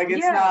 thanks. Like,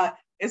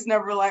 it's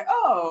never like,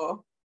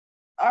 oh,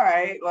 all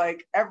right.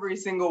 Like every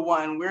single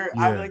one,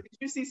 I'm like, did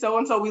you see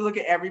so-and-so? We look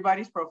at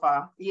everybody's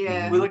profile.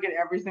 Yeah. We look at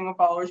every single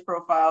follower's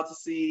profile to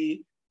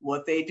see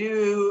what they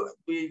do.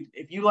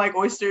 If you like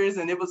oysters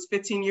and it was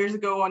 15 years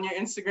ago on your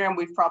Instagram,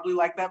 we'd probably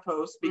like that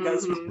post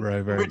because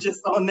we're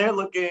just on there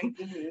looking.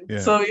 Mm-hmm. Yeah.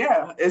 So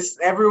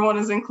everyone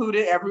is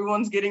included.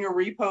 Everyone's getting a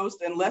repost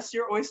unless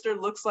your oyster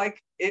looks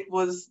like it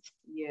was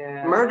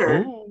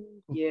murdered. Ooh.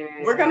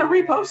 Yeah, we're gonna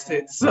repost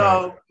it.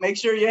 So make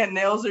sure your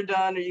nails are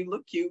done or you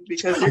look cute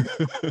because that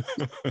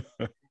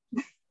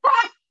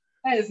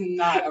is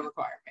not a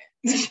requirement.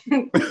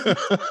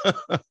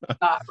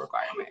 Not a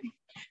requirement.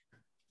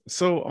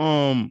 So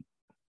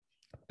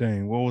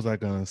dang, what was I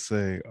gonna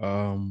say?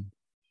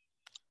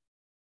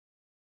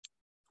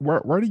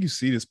 Where do you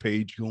see this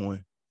page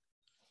going?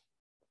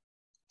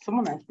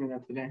 Someone asked me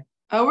that today.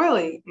 Oh,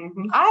 really?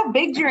 Mm-hmm. I have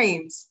big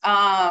dreams.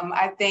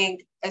 I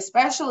think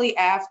especially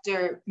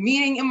after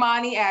meeting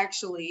Imani,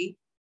 actually,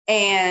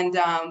 and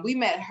we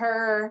met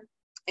her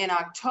in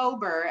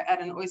October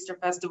at an oyster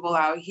festival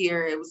out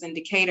here. It was in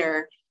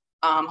Decatur,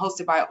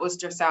 hosted by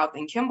Oyster South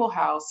and Kimball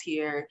House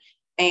here.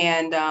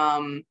 And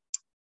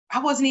we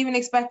weren't even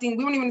expecting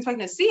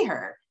to see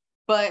her,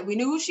 but we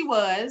knew who she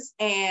was.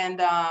 And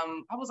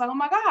I was like, oh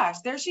my gosh,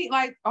 there's she,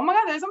 like, oh my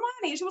God, there's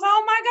Imani. And she was like,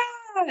 oh my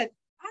God, I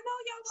know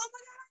y'all, oh my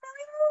God, I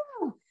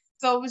know you.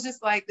 So it was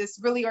just like this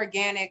really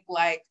organic,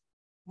 like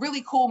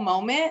really cool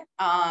moment.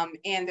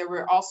 And there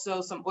were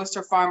also some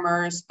oyster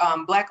farmers,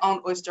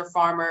 Black-owned oyster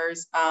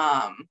farmers,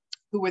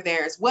 who were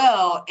there as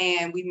well.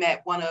 And we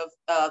met one of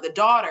the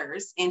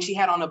daughters, and she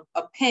had on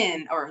a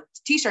pin or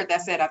t-shirt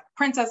that said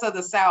Princess of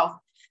the South.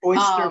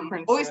 Oyster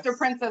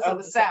Princess of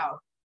the South.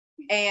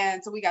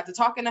 And so we got to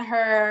talking to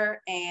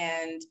her,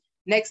 and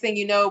next thing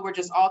you know, we're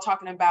just all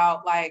talking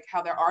about like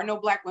how there are no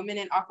Black women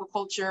in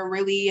aquaculture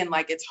really, and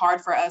like it's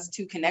hard for us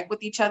to connect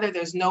with each other.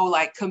 There's no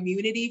like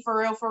community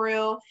for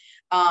real.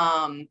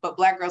 But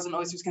Black girls and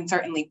oysters can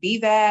certainly be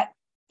that.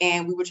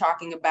 And we were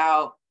talking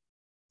about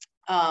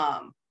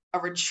a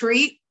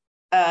retreat.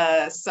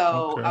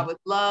 So I would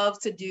love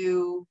to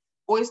do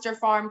oyster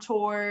farm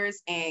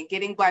tours and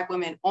getting Black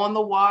women on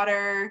the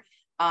water,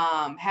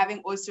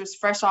 having oysters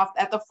fresh off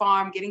at the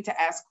farm, getting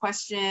to ask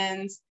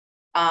questions.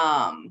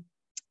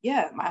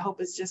 My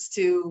hope is just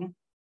to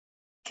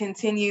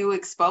continue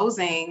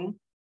exposing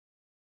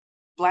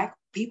Black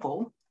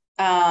people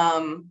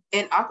in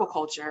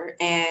aquaculture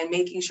and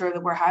making sure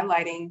that we're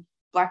highlighting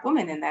Black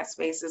women in that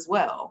space as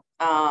well.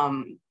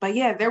 But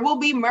yeah, there will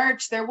be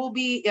merch, there will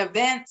be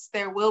events,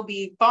 there will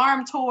be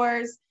farm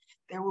tours,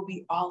 there will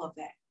be all of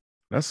that.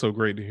 That's so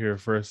great to hear.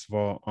 First of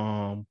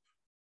all,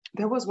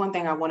 there was one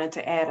thing I wanted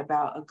to add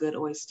about a good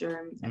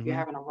oyster. If you're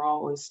having a raw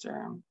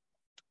oyster,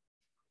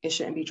 it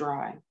shouldn't be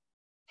dry.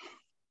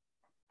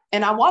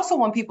 And I also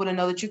want people to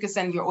know that you can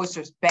send your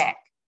oysters back.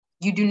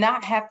 You do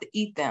not have to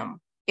eat them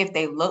if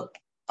they look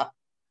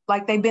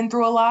like they've been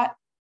through a lot,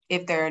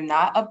 if they're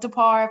not up to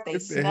par, if they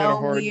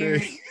smell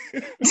weird,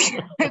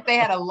 if they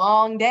had a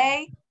long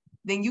day,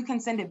 then you can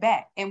send it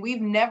back. And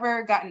we've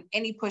never gotten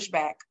any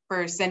pushback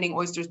for sending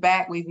oysters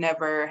back. We've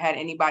never had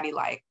anybody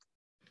like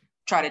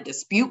try to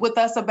dispute with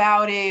us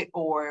about it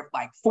or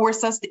like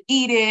force us to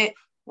eat it.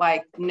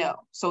 Like, no.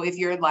 So if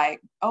you're like,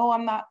 oh,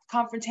 I'm not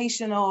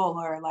confrontational,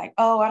 or like,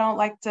 oh, I don't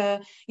like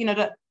to,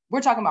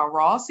 we're talking about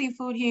raw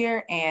seafood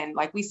here. And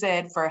like we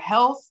said, for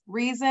health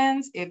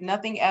reasons, if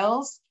nothing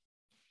else,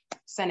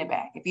 send it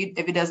back.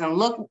 If it doesn't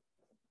look,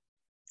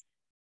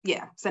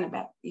 send it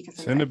back. You can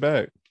send it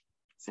back.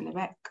 Send it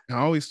back. I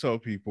always tell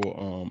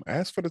people,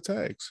 ask for the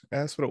tags,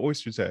 ask for the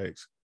oyster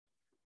tags.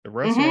 The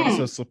restaurants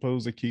are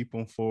supposed to keep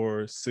them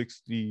for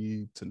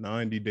 60 to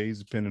 90 days,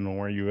 depending on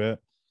where you're at.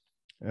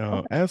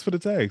 Ask for the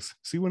tags.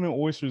 See when the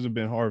oysters have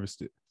been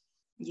harvested.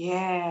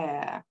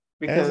 Yeah.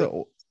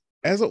 Because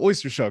as an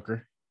oyster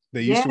shucker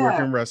that used to work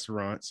in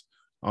restaurants,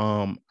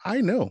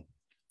 I know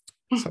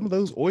some of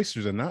those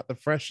oysters are not the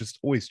freshest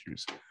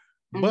oysters,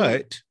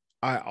 but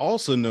I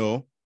also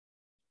know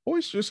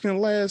oysters can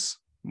last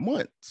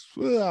months.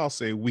 Well, I'll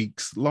say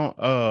weeks, long,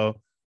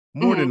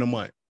 more than a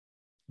month.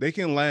 They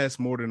can last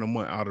more than a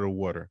month out of the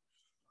water,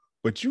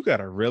 but you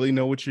gotta really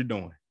know what you're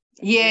doing.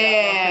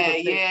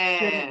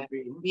 Yeah.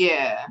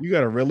 You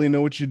gotta really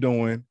know what you're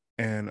doing,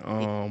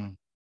 and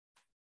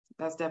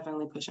that's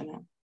definitely pushing it.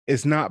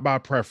 It's not by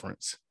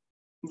preference.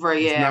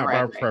 Right. It's not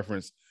by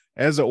preference.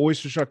 As an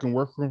oyster shucking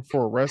worker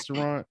for a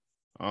restaurant,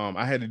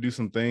 I had to do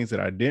some things that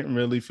I didn't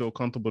really feel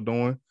comfortable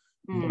doing,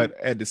 but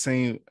at the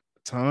same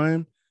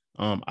time,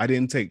 I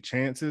didn't take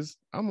chances.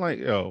 I'm like,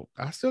 yo,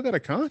 I still got a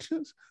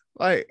conscience.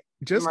 Like,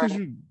 just because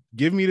you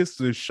give me this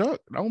to shuck,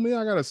 don't mean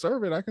I gotta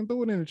serve it. I can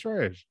throw it in the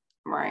trash.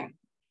 Right.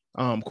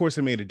 Of course,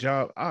 it made a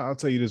job. I'll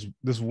tell you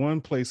this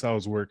one place I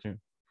was working,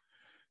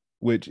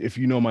 which, if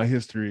you know my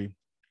history,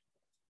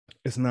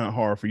 it's not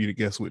hard for you to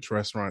guess which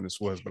restaurant this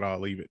was, but I'll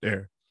leave it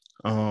there.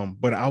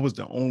 But I was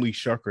the only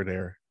shucker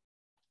there,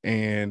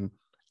 and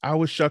I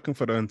was shucking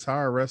for the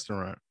entire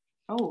restaurant.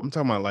 Oh, I'm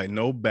talking about like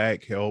no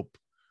back help,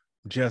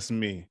 just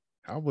me.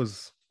 I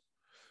was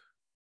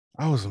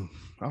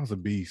a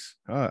beast.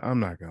 I'm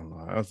not gonna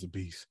lie, I was a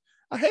beast.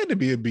 I had to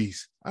be a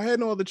beast. I had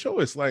no other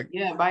choice. Like,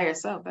 yeah, by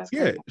yourself. That's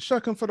yeah, crazy.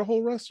 shucking for the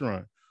whole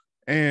restaurant.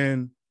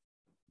 And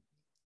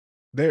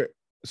there,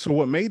 so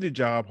what made the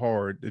job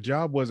hard? The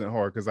job wasn't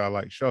hard because I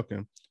like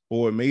shucking, but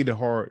what made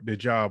the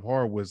job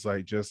hard was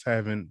like just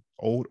having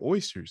old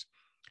oysters.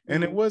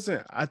 And it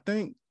wasn't, I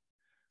think,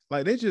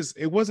 like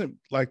it wasn't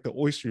like the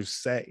oysters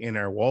sat in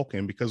our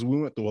walk-in, because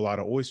we went through a lot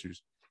of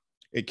oysters.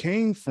 It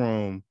came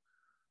from,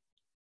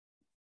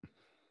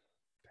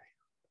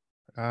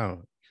 I don't,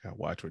 you gotta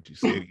watch what you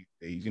say these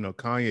days. You know,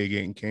 Kanye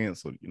getting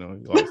canceled, you know,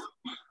 he lost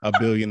 $1.5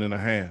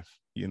 billion,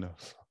 you know.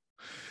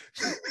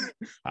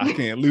 I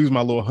can't lose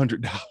my little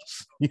 $100.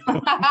 You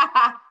know?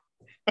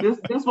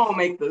 This won't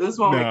make the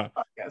podcast.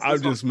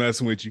 I'm just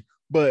messing with you.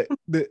 But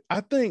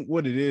I think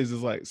what it is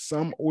like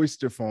some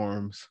oyster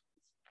farms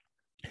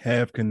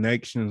have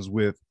connections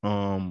with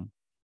the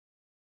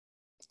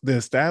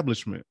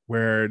establishment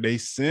where they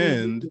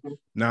send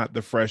not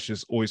the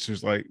freshest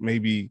oysters. Like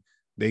maybe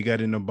they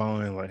got in a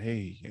bond, like,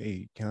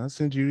 hey, can I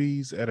send you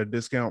these at a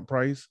discount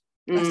price?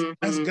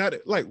 That's got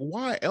it. Like,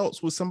 why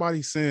else would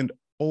somebody send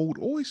old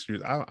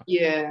oysters?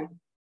 Yeah.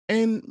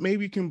 And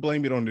maybe you can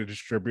blame it on the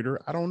distributor.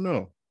 I don't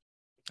know.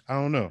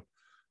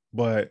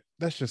 But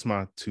that's just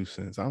my 2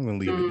 cents. I'm gonna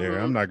leave it there.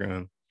 I'm not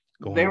gonna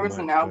go. There was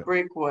an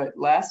outbreak,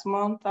 last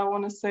month, I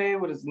want to say,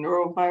 what is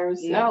norovirus?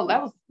 No,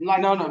 that was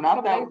like no,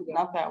 not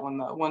that one.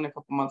 The one a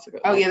couple months ago.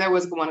 Oh yeah, there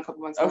was one a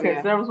couple months ago. Okay,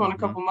 so there was one a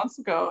couple months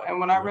ago, and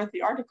when I read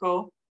the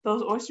article,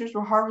 those oysters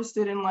were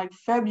harvested in like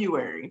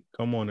February.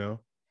 Come on now.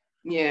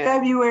 Yeah.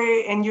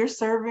 February, and you're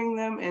serving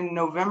them in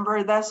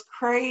November. That's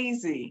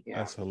crazy.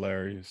 That's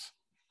hilarious.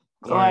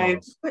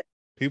 Like,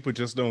 people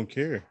just don't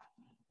care.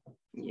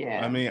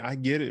 Yeah. I mean, I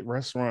get it.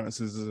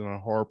 Restaurants is in a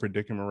hard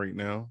predicament right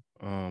now.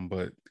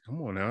 But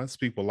come on now, it's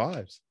people's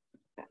lives.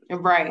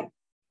 Right.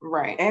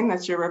 And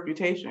that's your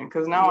reputation.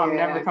 Because now I'm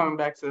never coming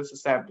back to this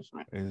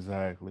establishment.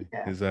 Exactly.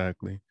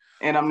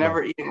 And I'm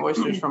never eating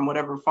oysters from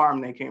whatever farm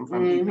they came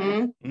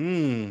from.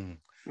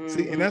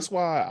 See, and that's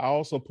why I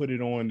also put it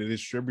on the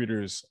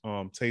distributors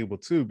table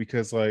too,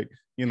 because like,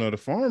 you know, the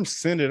farms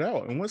send it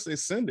out, and once they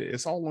send it,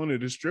 it's all on the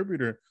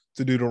distributor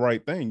to do the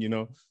right thing, you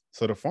know.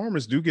 So the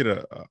farmers do get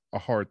a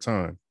hard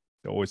time,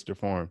 the oyster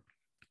farm.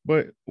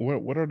 But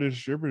what are the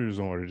distributors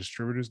on? Are the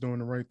distributors doing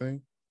the right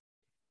thing?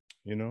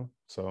 You know,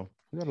 so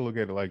we got to look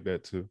at it like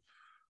that too.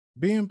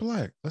 Being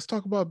black. Let's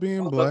talk about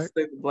being black. Let's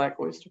say the black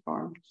oyster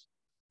farms.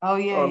 Oh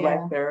yeah. Or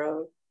lack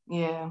thereof.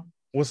 Yeah.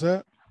 What's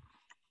that?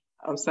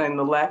 I'm saying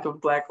the lack of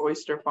black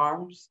oyster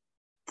farms.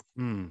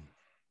 What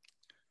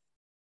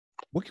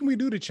can we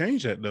do to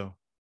change that though?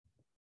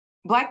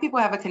 Black people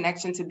have a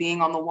connection to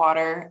being on the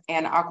water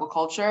and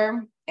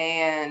aquaculture.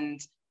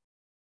 And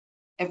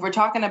if we're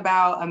talking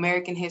about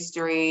American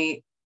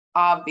history,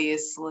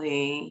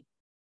 obviously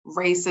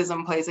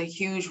racism plays a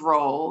huge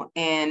role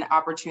in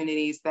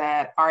opportunities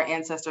that our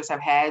ancestors have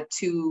had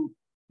to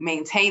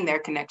maintain their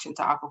connection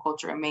to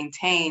aquaculture and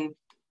maintain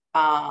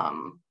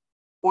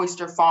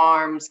oyster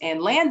farms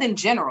and land in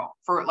general,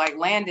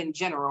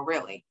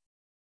 really.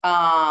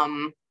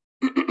 And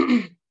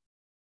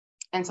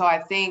so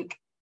I think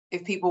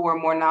if people were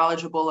more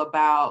knowledgeable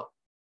about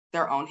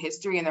their own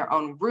history and their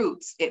own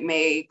roots, it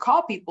may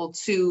call people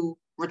to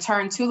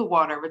return to the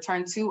water,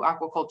 return to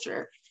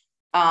aquaculture.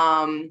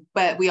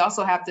 But we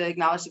also have to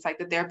acknowledge the fact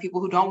that there are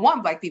people who don't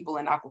want Black people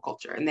in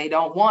aquaculture, and they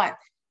don't want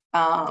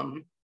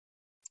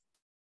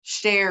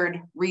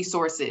shared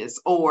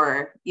resources,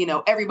 or, you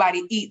know,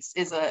 everybody eats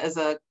is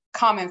a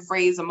common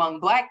phrase among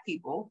Black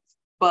people,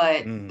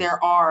 but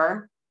there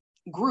are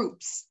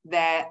groups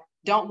that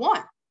don't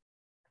want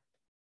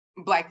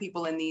Black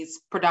people in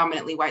these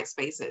predominantly white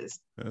spaces.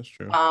 That's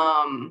true.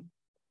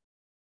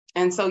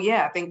 And so,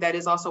 yeah, I think that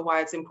is also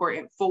why it's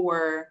important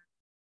for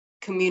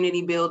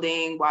community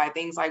building, why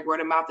things like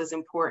word of mouth is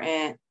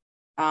important,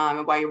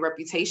 and why your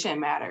reputation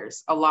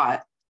matters a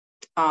lot.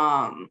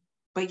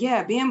 But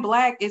yeah, being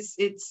Black, it's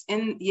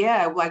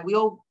like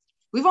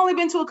we've only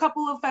been to a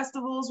couple of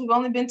festivals. We've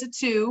only been to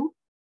 2.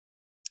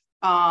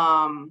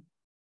 And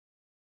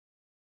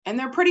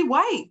they're pretty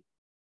white,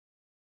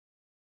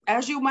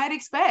 as you might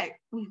expect.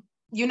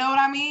 You know what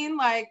I mean?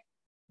 Like,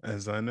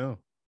 as I know.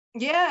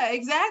 Yeah,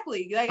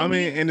 exactly. Like, I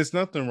mean, and there's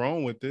nothing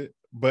wrong with it,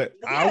 but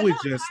yeah, I would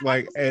just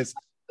like as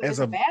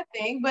a bad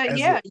thing, but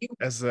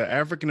as an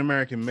African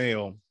American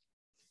male,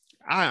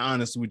 I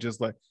honestly would just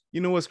like,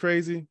 you know what's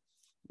crazy?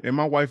 And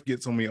my wife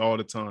gets on me all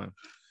the time.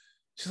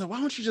 She's like,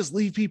 why don't you just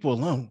leave people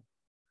alone?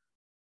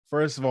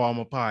 First of all, I'm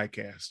a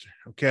podcaster,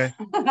 okay?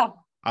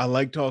 I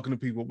like talking to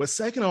people. But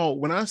second of all,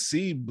 when I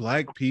see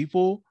Black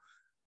people,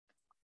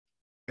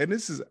 and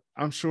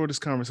I'm sure this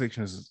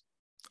conversation is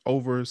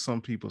over some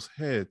people's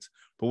heads,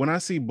 but when I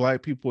see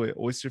Black people at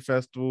oyster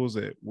festivals,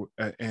 at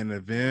an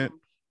event,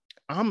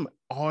 I'm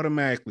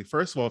automatically,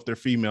 first of all, if they're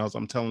females,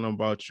 I'm telling them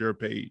about your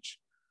page.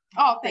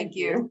 Oh, thank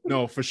you.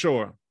 No, for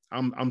sure.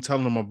 I'm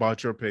telling them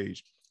about your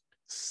page.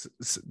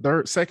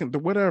 Third, second,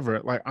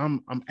 whatever. Like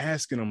I'm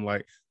asking them,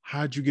 like,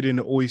 how'd you get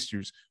into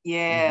oysters?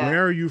 Yeah.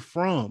 Where are you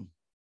from?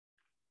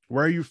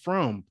 Where are you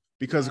from?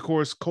 Because of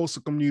course,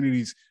 coastal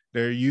communities,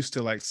 they're used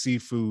to like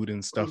seafood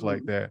and stuff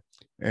like that.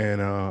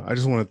 And I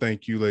just want to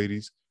thank you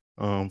ladies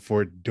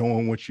for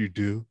doing what you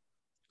do,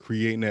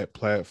 creating that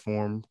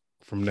platform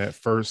from that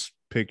first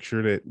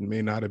picture that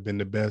may not have been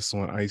the best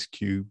on Ice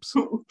Cubes.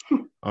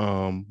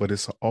 But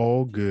it's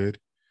all good.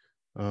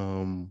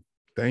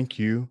 Thank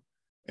you.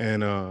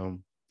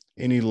 And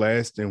any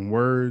lasting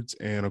words,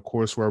 and of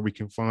course, where we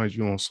can find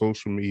you on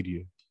social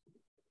media.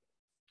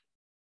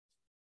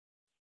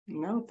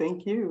 No,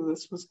 thank you.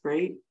 This was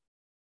great.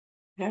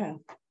 Yeah.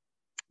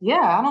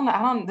 Yeah,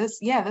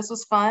 this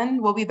was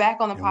fun. We'll be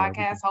back on the Yeah,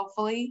 podcast,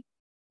 hopefully.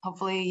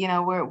 Hopefully, you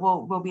know,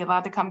 we'll be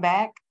allowed to come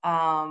back.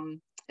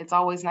 It's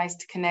always nice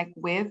to connect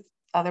with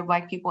other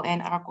Black people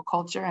in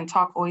aquaculture and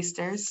talk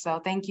oysters. So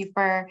thank you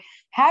for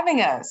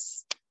having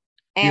us.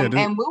 And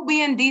we'll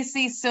be in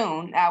DC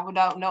soon. I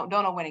don't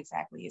know when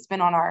exactly. It's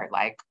been on our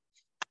like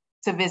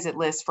to visit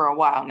list for a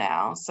while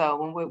now.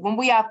 So when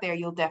we out there,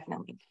 you'll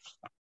definitely.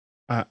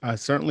 I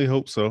certainly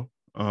hope so.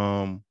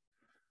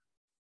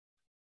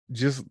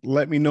 Just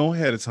let me know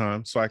ahead of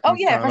time so I can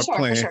kind of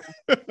plan.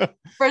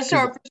 For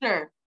sure.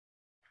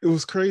 It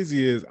was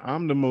crazy is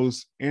I'm the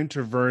most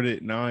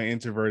introverted,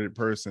 non-introverted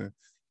person.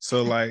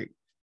 So like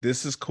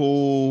this is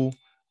cool.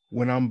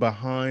 When I'm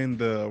behind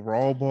the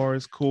raw bar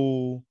is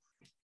cool.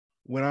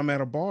 When I'm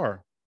at a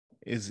bar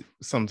is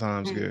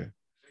sometimes good.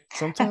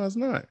 Sometimes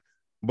not.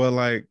 But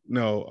like,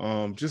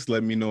 no, just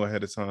let me know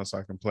ahead of time so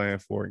I can plan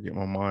for it, get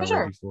my mind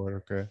ready for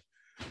it. Okay.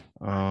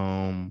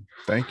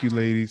 Thank you,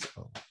 ladies.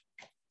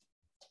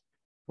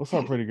 What's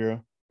up, pretty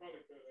girl?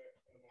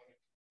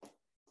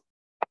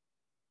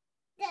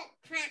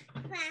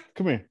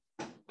 Come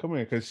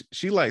here, because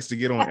she likes to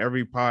get on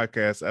every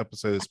podcast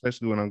episode,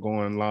 especially when I'm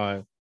going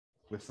live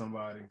with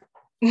somebody.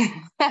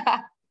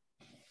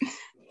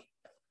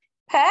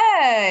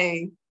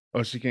 Hey.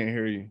 Oh, she can't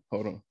hear you.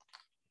 Hold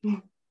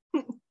on.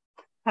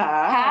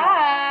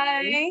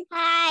 Hi.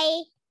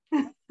 Hi.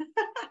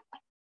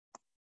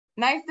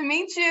 Nice to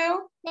meet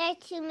you. Nice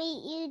to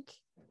meet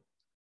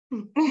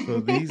you.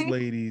 So these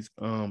ladies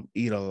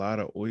eat a lot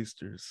of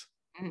oysters.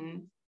 Mm-hmm.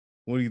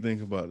 What do you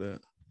think about that?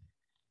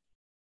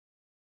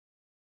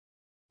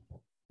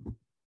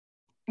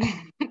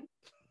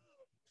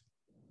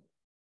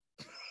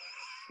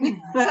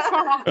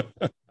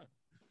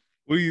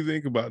 What do you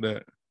think about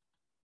that?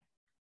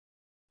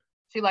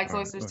 She likes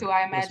oysters too,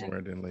 I imagine.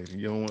 That's then, lady.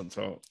 You don't want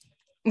to talk.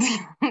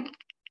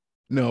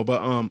 No,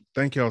 but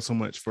thank y'all so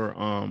much for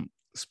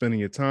spending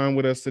your time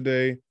with us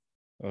today.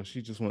 Oh,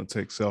 she just want to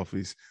take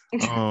selfies.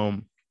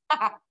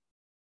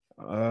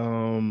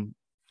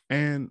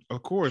 And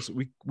of course,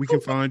 we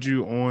can find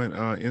you on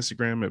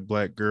Instagram at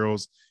Black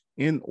Girls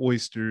in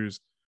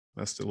Oysters.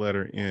 That's the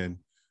letter N,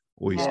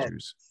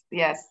 Oysters.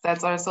 Yes,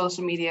 that's our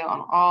social media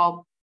on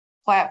all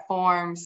platforms.